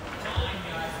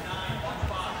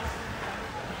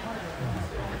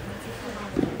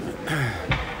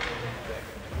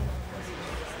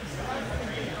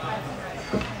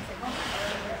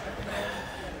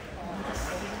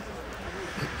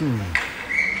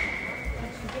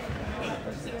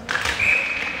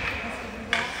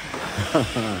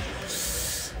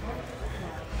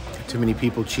 Too many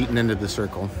people cheating into the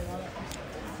circle.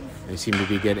 They seem to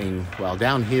be getting, well,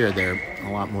 down here they're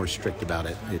a lot more strict about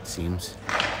it, it seems.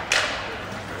 All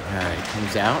right,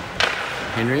 comes out.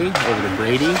 Henry over to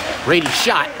Brady. Brady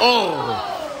shot. Oh!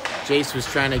 Jace was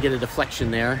trying to get a deflection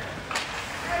there.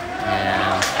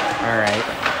 And, all right.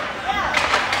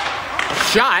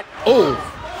 Shot. Oh!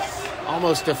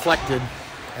 Almost deflected.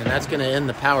 And that's going to end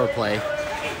the power play.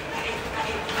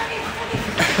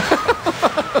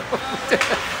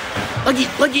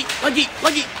 Lucky.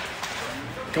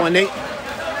 Come on, Nate.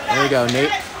 There we go,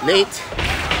 Nate.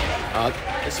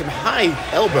 There's some high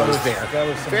elbows there.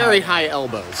 Very high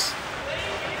elbows.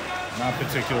 Not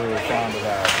particularly fond of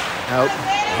that. Nope.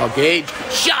 Oh, Gage.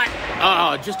 Shot!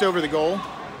 Oh, just over the goal.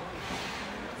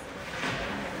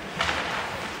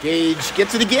 Gage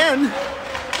gets it again.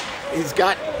 He's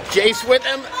got Jace with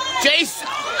him. Jace!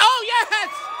 Oh, yes!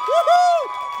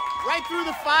 Woohoo! Right through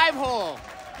the 5-hole.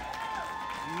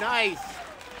 Nice.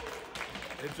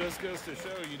 It just goes to show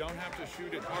you don't have to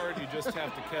shoot it hard. You just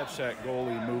have to catch that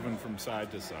goalie moving from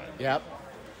side to side. Yep.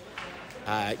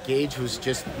 Gage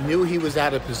knew he was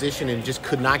out of position and just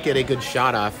could not get a good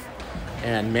shot off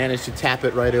and managed to tap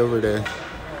it right over to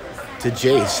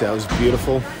Jace. That was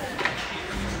beautiful.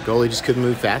 Goalie just couldn't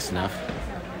move fast enough.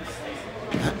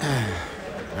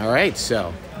 All right,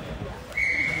 so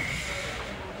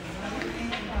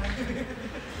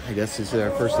I guess this is our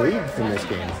first lead from this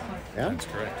game. Yeah, that's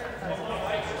correct.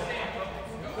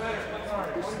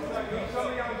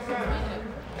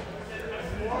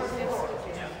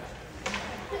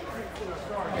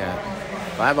 Yeah,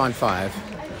 5-on-5.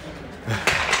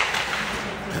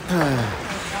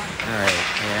 All right,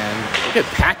 and look at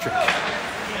Patrick.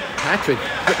 Patrick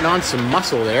putting on some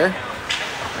muscle there.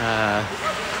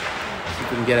 See if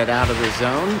we can get it out of the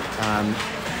zone.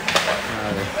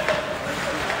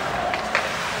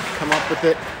 Come up with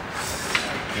it.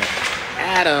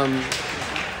 Adam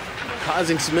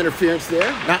causing some interference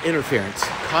there. Not interference,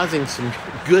 causing some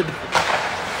good.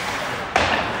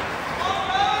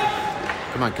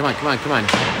 Come on.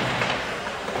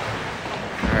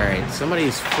 All right,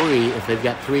 somebody's free if they've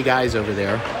got 3 guys over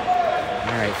there.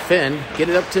 All right, Finn, get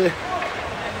it up to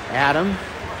Adam.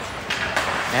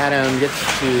 Adam gets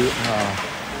to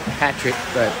Patrick,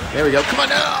 but there we go. Come on.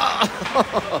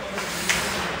 Oh!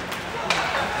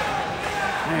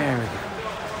 There we go.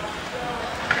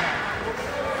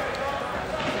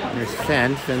 There's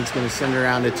Finn. Finn's going to send it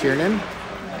around to Tiernan.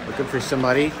 Looking for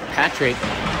somebody. Patrick.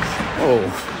 Oh.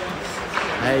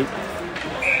 I'm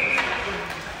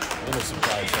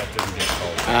surprised that didn't get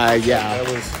called. Yeah.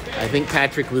 I think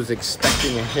Patrick was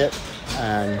expecting a hit,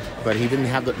 but he didn't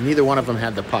have neither one of them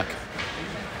had the puck.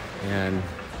 And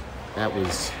that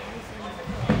was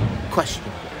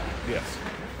questionable. Yes.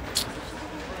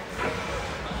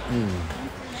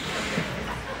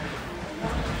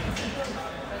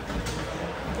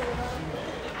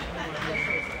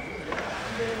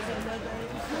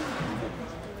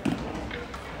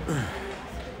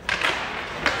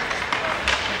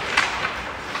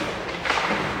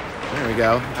 There we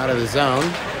go, out of the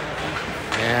zone.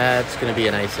 That's going to be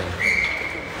an icing.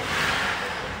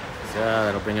 So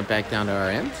that'll bring it back down to our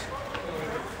end.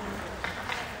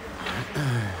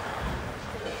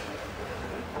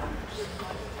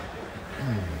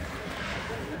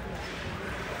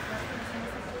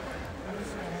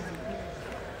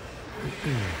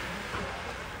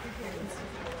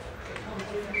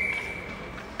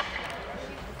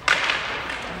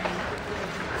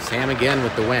 Sam again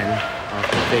with the win off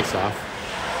the face-off.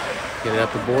 Get it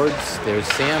up the boards. There's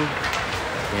Sam.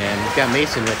 And we've got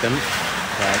Mason with him.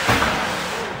 But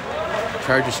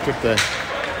Chargers strip the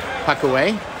puck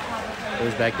away.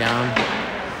 Goes back down.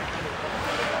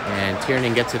 And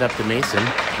Tiernan gets it up to Mason.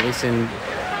 Mason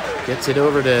gets it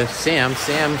over to Sam.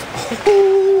 Sam's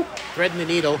threading the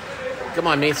needle. Come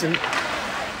on, Mason.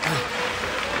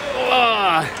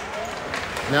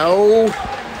 No.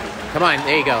 Come on,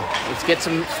 there you go. Let's get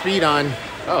some speed on.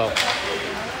 Oh,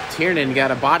 Tiernan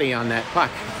got a body on that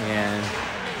puck, and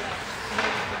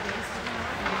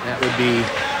that would be.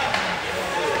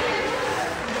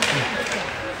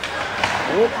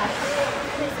 Oh,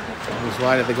 it was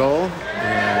wide of the goal,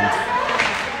 and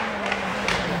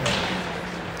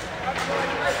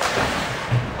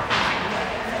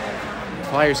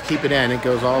Flyers keep it in. It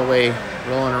goes all the way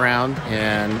rolling around,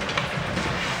 and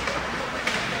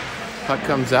puck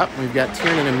comes up. We've got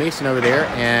Tiernan and Mason over there,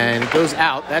 and it goes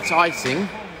out. That's icing.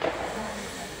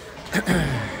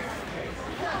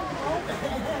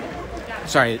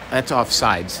 Sorry, that's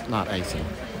offsides, not icing.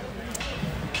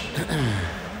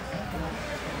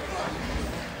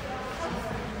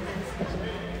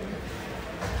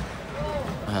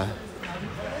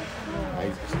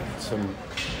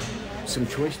 Some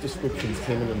choice descriptions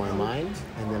came into my mind,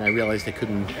 and then I realized I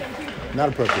couldn't. Not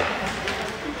appropriate.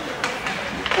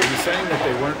 Are you saying that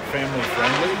they weren't family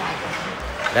friendly?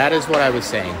 That is what I was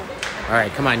saying. All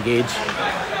right, come on, Gage.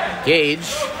 Gage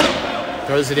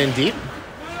throws it in deep.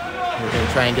 We're going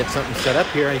to try and get something set up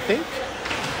here, I think.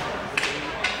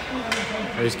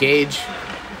 There's Gage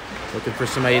looking for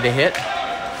somebody to hit.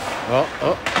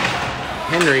 Oh.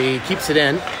 Henry keeps it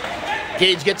in.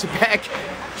 Gage gets it back.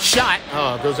 Shot.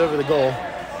 Oh, it goes over the goal.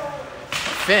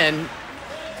 Finn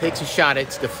takes a shot.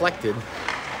 It's deflected.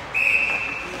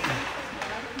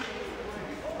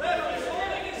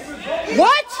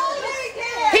 What?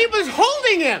 He was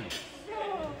holding him.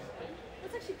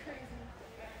 That's actually crazy.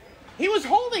 He was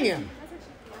holding him.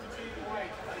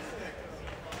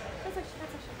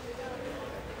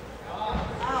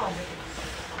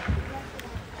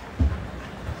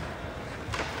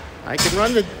 I can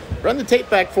run the tape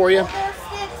back for you.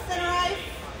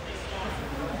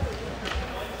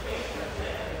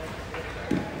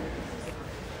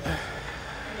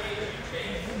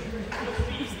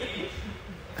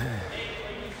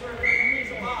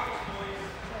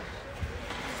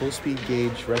 Full speed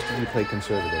gauge, rest of you play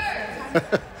conservative.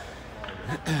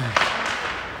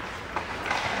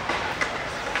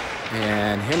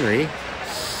 And Henry,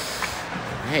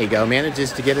 there you go,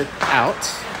 manages to get it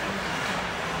out.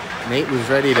 Nate was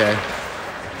ready to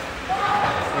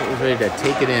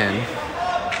take it in.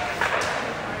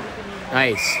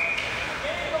 Nice.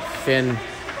 Finn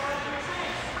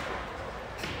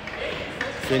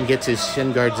gets his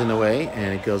shin guards in the way,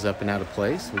 and it goes up and out of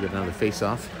place. We get another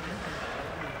face-off.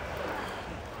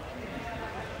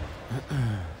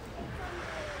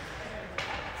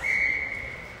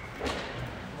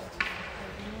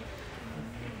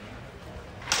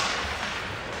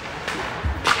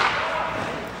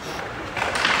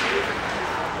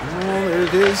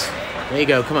 There you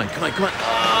go. Come on.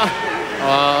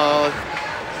 Oh.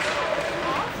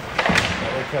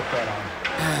 They kept that on.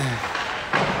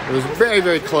 It was very,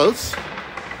 very close. All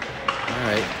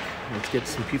right. Let's get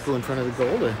some people in front of the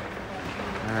goal. All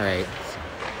right.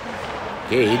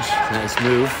 Gage. Nice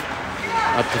move.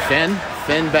 Up to Finn.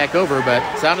 Finn back over, but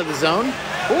it's out of the zone.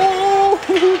 Oh,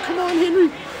 come on, Henry.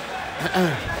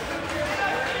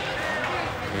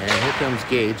 And here comes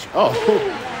Gage. Oh,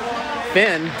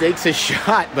 Finn takes a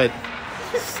shot, but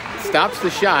stops the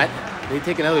shot. They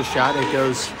take another shot. It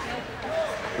goes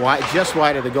wide, just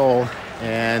wide of the goal.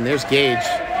 And there's Gage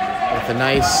with a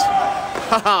nice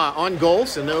on goal,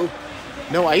 so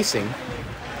no icing.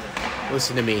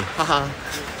 Listen to me.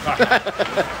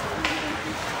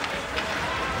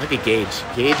 Look at Gage.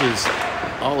 Gage is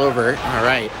all over. All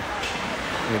right.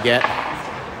 We get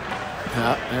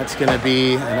that's going to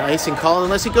be an icing call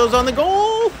unless he goes on the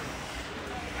goal.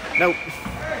 Nope.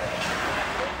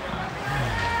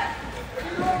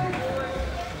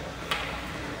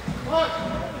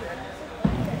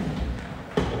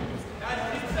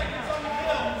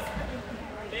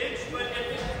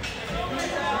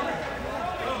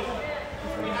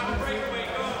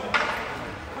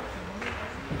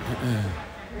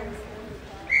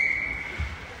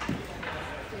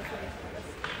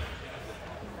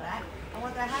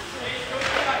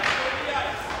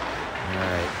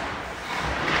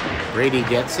 Brady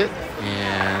gets it,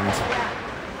 and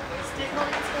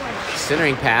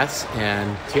centering pass,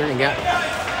 and Tiernan got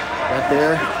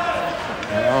there.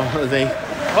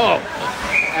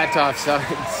 That's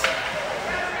offsides.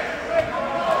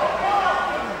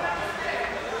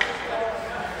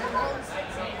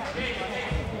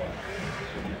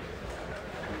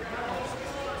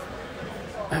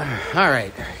 All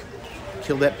right,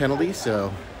 killed that penalty,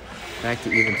 so back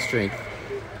to even strength.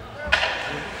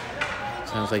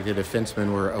 Sounds like the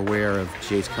defensemen were aware of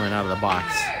Chase coming out of the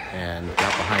box and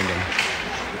got behind him.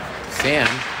 Sam.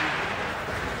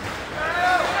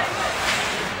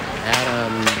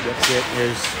 Adam gets it.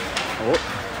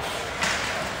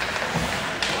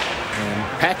 And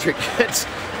Patrick gets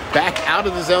back out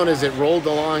of the zone as it rolled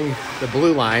along the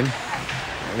blue line.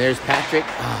 And there's Patrick.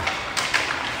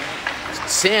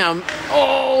 Sam.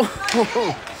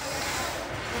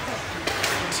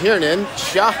 Tiernan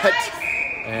shot.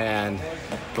 And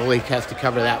goalie has to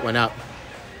cover that one up.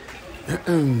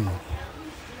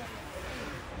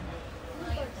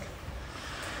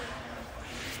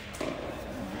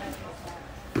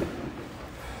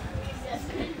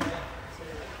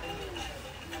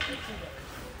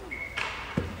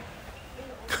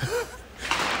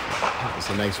 That's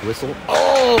a nice whistle.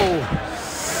 Oh!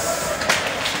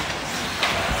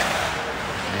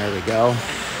 There we go.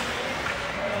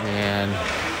 And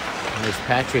there's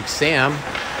Patrick. Sam.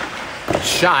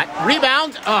 Shot.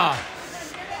 Rebound.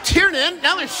 Tiernan.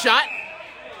 Another shot.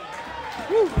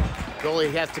 Woo.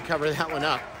 Goalie has to cover that one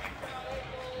up.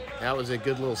 That was a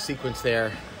good little sequence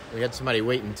there. We had somebody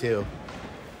waiting too.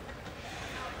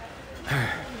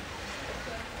 I'd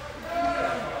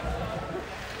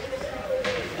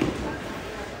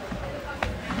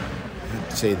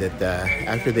say that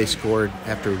after we scored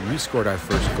our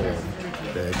first goal,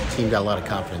 the team got a lot of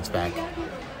confidence back.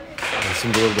 They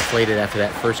seemed a little deflated after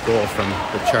that first goal from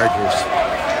the Chargers.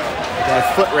 They got a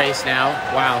foot race now.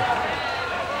 Wow.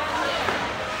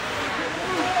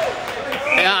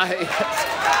 Yeah.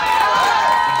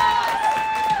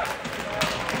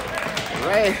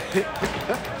 Right.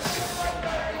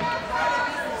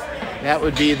 That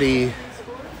would be the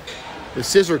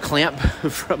scissor clamp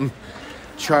from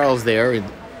Charles there.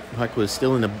 Puck was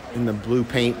still in the blue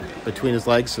paint between his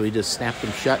legs, so he just snapped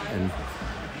them shut and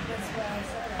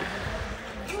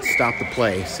stop the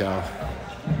play. So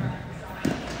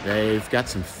they've got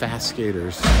some fast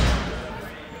skaters.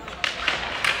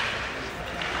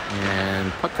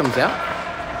 And puck comes out.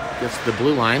 Gets to the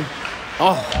blue line.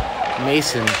 Oh,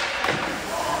 Mason.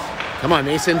 Come on,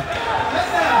 Mason.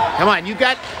 Come on, you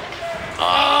got...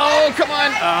 Oh, come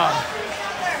on. Oh.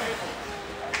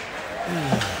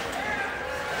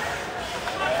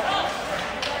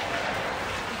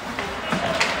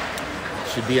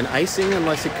 Should be an icing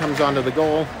unless it comes onto the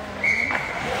goal.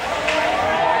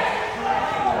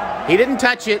 He didn't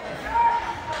touch it.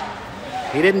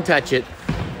 He didn't touch it.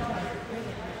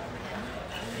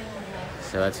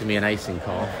 So that's going to be an icing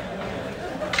call.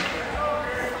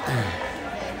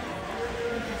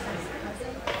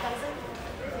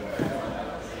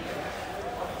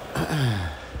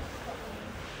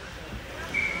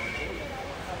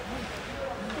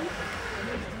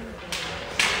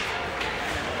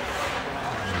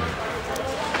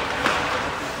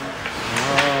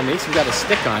 Mason got a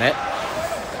stick on it,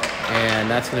 and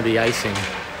that's going to be icing.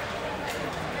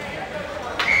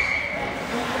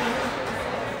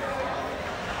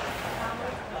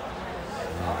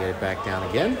 I'll get it back down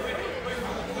again.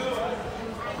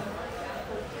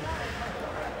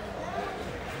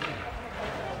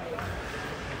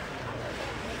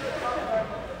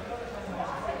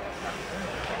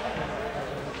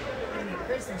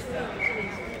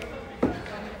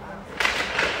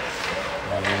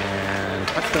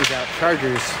 Comes out,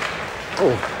 Chargers.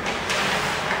 Oh,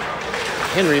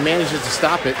 Henry manages to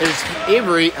stop it. There's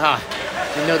Avery.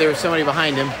 Didn't know there was somebody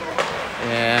behind him.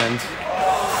 And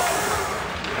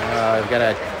we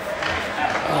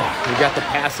got the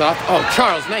pass off. Oh,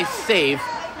 Charles, nice save.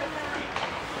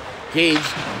 Gage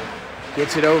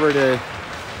gets it over to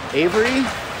Avery.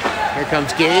 Here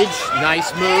comes Gage.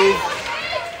 Nice move.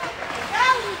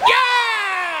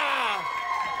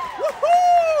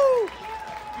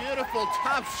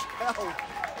 Top shelf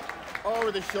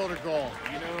over the shoulder goal.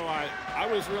 You know, I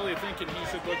was really thinking he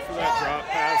should look for that drop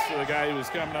pass to the guy who was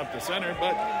coming up the center,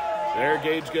 but there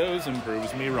Gage goes and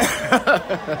proves me wrong.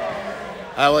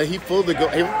 Well, he fooled the goal.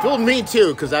 He fooled me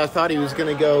too, because I thought he was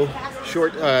going to go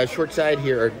short side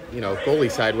here, or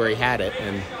goalie side where he had it.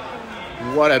 And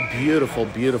what a beautiful,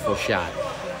 beautiful shot.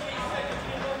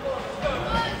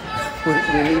 We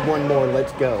need one more.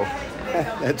 Let's go.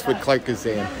 That's what Clark is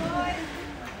saying.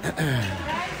 It's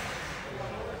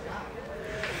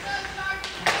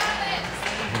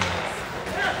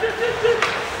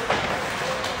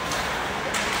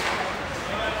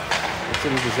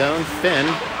into the zone. Finn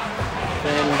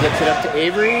gets it up to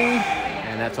Avery,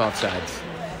 and that's offsides.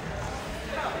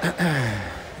 I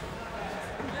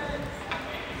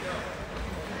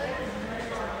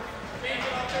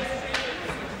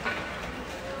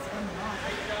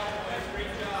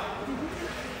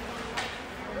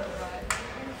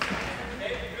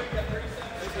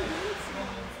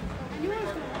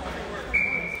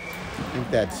think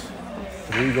that's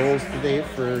 3 goals today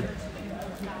for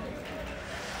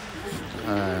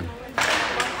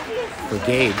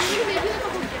Gage.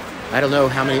 I don't know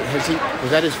how many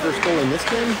was that his first goal in this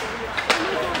game?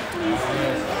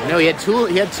 No, he had two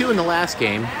in the last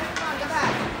game.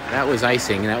 That was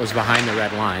icing, and that was behind the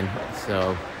red line.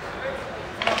 So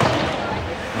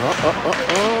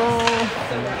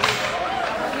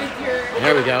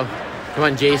there we go. Come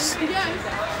on, Jace.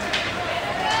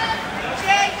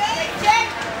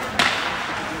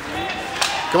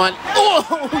 Come on. Oh,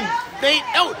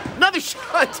 another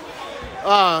shot.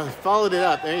 Followed it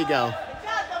up. There you go.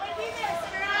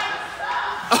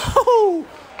 Oh,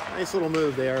 nice little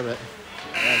move there, but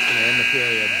that's going to end the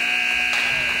period.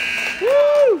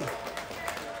 Woo!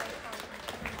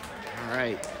 All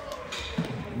right.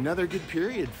 Another good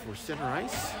period for center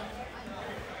ice.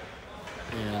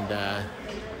 And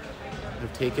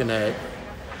they've taken an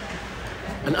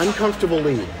uncomfortable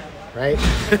lead, right?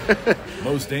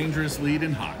 Most dangerous lead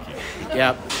in hockey.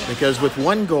 Yeah, because with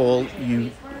 1 goal,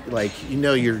 you're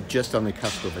just on the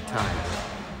cusp of a tie.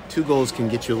 2 goals can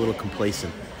get you a little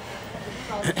complacent.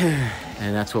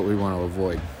 And that's what we want to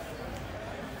avoid.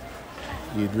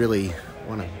 You'd really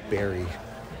want to bury.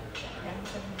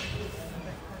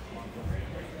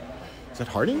 Is that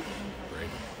Harding?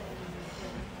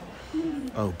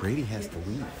 Brady. Oh, Brady has to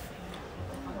leave.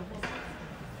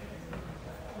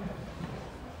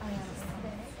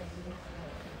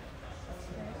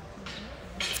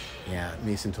 Yeah,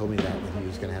 Mason told me that when he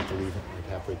was going to have to leave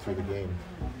halfway through the game.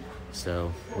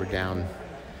 So we're down.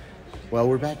 Well,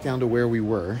 we're back down to where we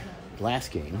were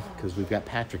last game because we've got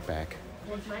Patrick back.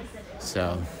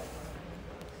 So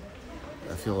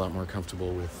I feel a lot more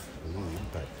comfortable with the lead,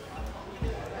 but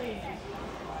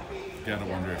Gotta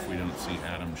wonder if we don't see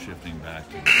Adam shifting back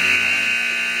to the blue line.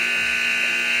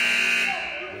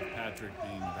 With Patrick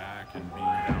being back and being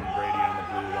down Brady on the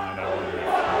blue line, I wonder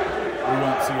if we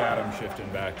won't see Adam shifting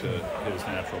back to his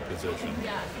natural position.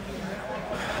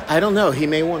 I don't know. He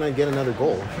may want to get another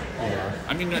goal. Yeah.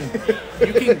 I mean, you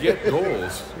can get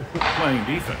goals playing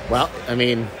defense. Well, I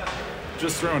mean,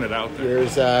 just throwing it out there.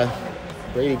 There's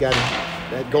Brady got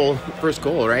that goal, first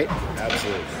goal, right?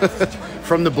 Absolutely.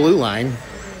 From the blue line.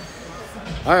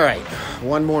 All right,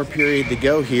 one more period to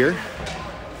go here.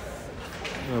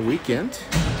 A weekend.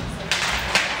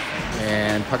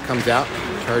 And puck comes out.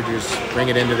 Chargers bring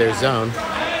it into their zone.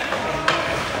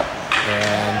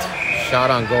 And shot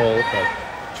on goal, but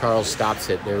Charles stops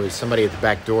it. There was somebody at the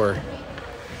back door.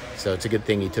 So it's a good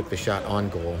thing he took the shot on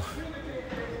goal.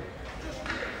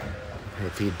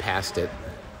 If he'd passed it.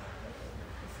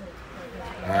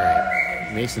 All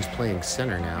right, Mason's playing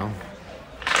center now.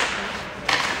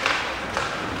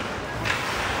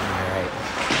 All right,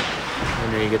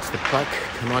 Henry gets the puck.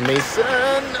 Come on, Mason.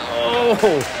 Oh,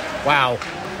 wow.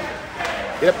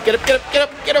 Get up, get up, get up, get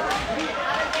up, get up.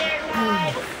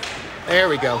 There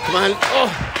we go. Come on. Oh.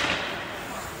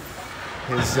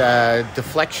 His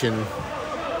deflection.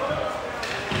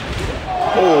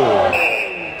 Oh.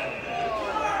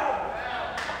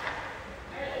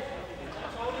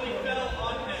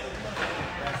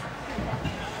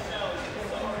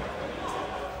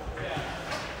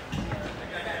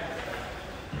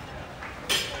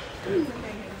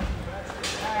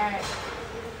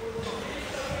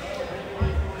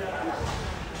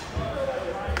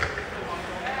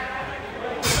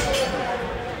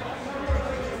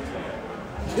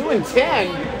 And 10.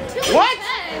 What?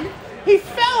 10. He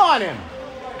fell on him.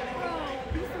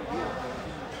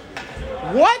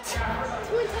 What?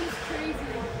 2 and 10 is crazy.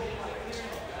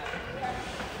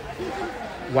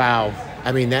 Wow.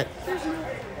 I mean that. There's no.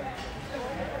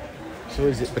 So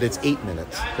is it? But it's 8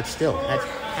 minutes. But still, that's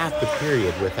half the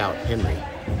period without Henry.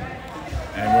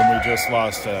 And when we just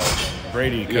lost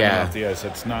Brady coming Yeah. off the ice,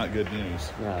 it's not good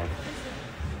news. No.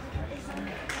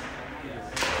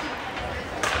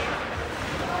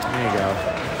 There you go.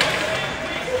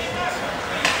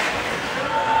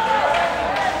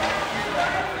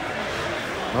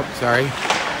 Oh, sorry.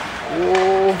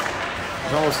 Oh,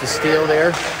 there's almost a steal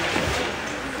there.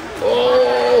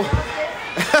 Oh!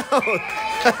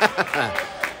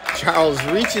 Charles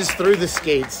reaches through the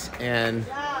skates and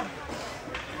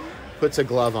puts a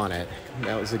glove on it.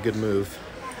 That was a good move.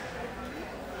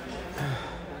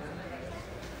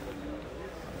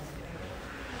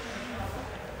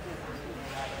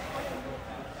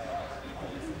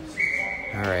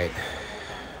 All right,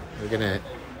 this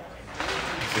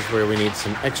is where we need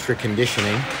some extra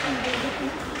conditioning.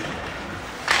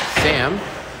 Sam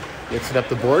gets it up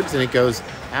the boards and it goes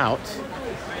out,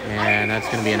 and that's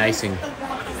going to be an icing.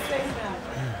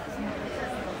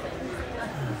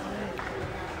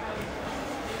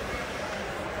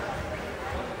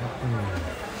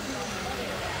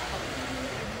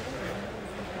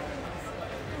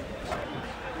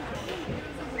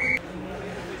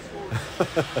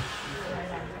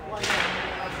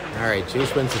 All right,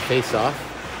 Jace wins the face-off.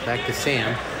 Back to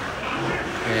Sam.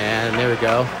 And there we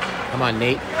go. Come on,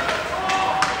 Nate.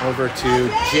 Over to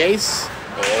Jace.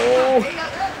 Oh!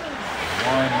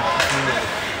 1,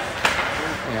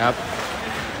 2. Yep.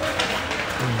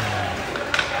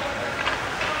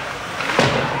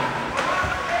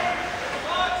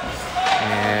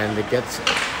 And it gets...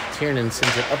 Tiernan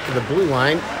sends it up to the blue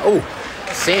line. Oh!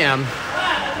 Sam.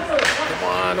 Come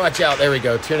on, watch out. There we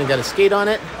go. Tiernan got a skate on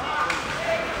it.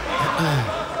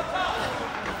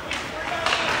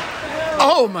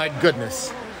 Oh my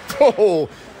goodness. Oh,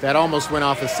 that almost went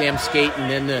off of Sam's skate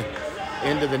and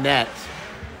into the net.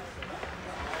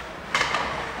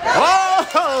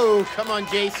 Oh, come on,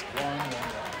 Jace.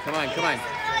 Come on, come on,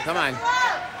 come on.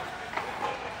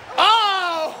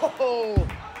 Oh!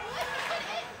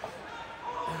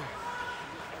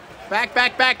 Back,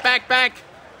 back, back, back, back.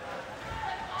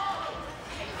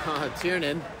 Oh,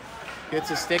 Tiernan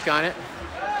gets a stick on it.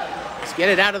 Let's get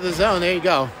it out of the zone. There you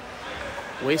go.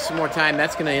 Waste some more time.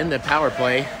 That's going to end the power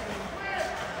play.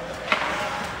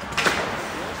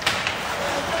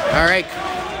 All right.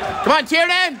 Come on,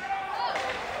 Tiernan!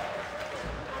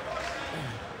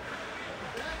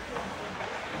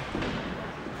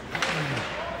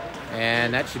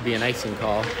 And that should be an icing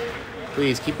call.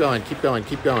 Please, keep going, keep going,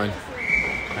 keep going.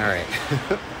 All right.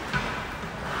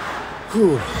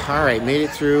 Whew. All right, made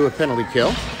it through a penalty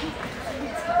kill.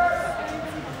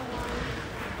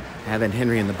 Having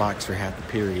Henry in the box for half the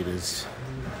period is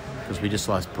because we just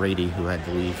lost Brady, who had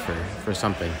to leave for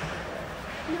something.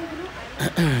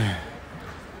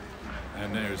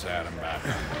 There's Adam back.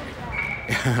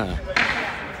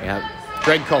 Yeah,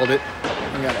 Greg called it.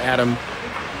 We got Adam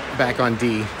back on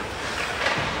D.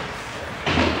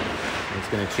 It's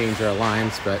going to change our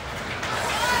lines, but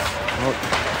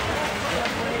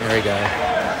there we go.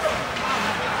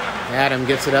 Adam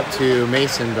gets it up to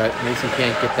Mason, but Mason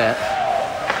can't get that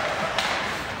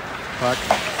puck.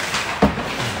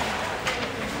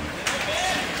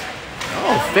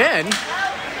 Oh, Finn!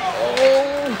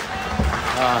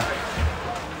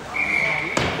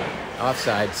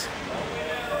 Offsides.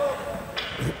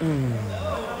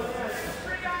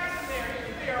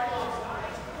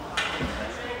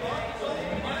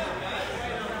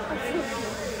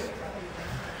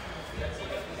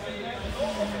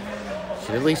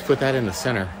 Should at least put that in the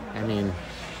center. I mean,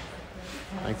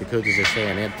 like the coaches are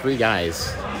saying, they had 3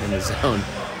 guys in the zone.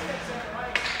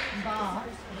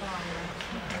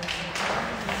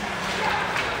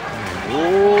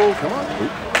 Oh, come on.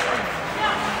 Oop.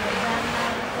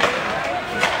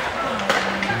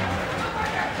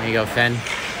 There you go, Fenn.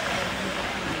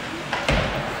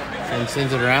 Fenn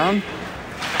sends it around.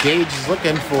 Gage is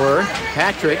looking for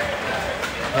Patrick.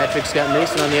 Patrick's got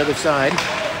Mason on the other side.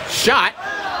 Shot.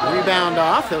 Rebound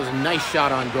off. That was a nice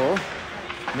shot on goal.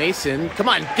 Mason, come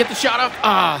on, get the shot off.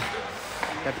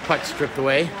 Got the puck stripped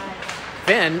away.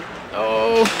 Fenn.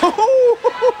 Oh.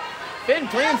 Fenn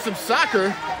playing some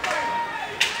soccer.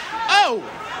 Oh!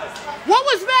 What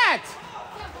was that?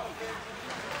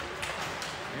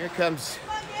 Here comes.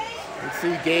 Let's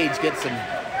see Gage get some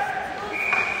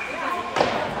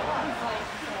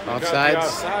offsides.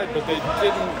 Outside, but they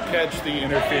didn't catch the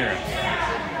interference.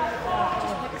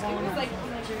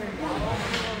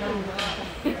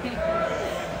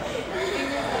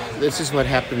 This is what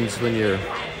happens when you're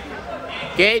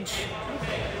Gage.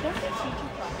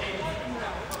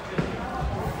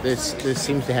 This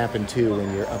seems to happen too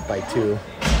when you're up by 2.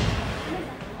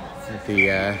 The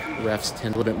refs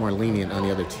tend a little bit more lenient on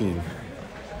the other team.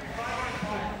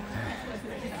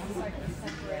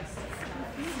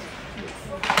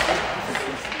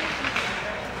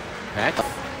 Back.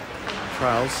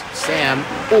 Trials. Sam.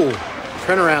 Oh,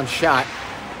 turnaround shot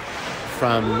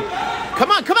from.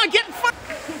 Come on, get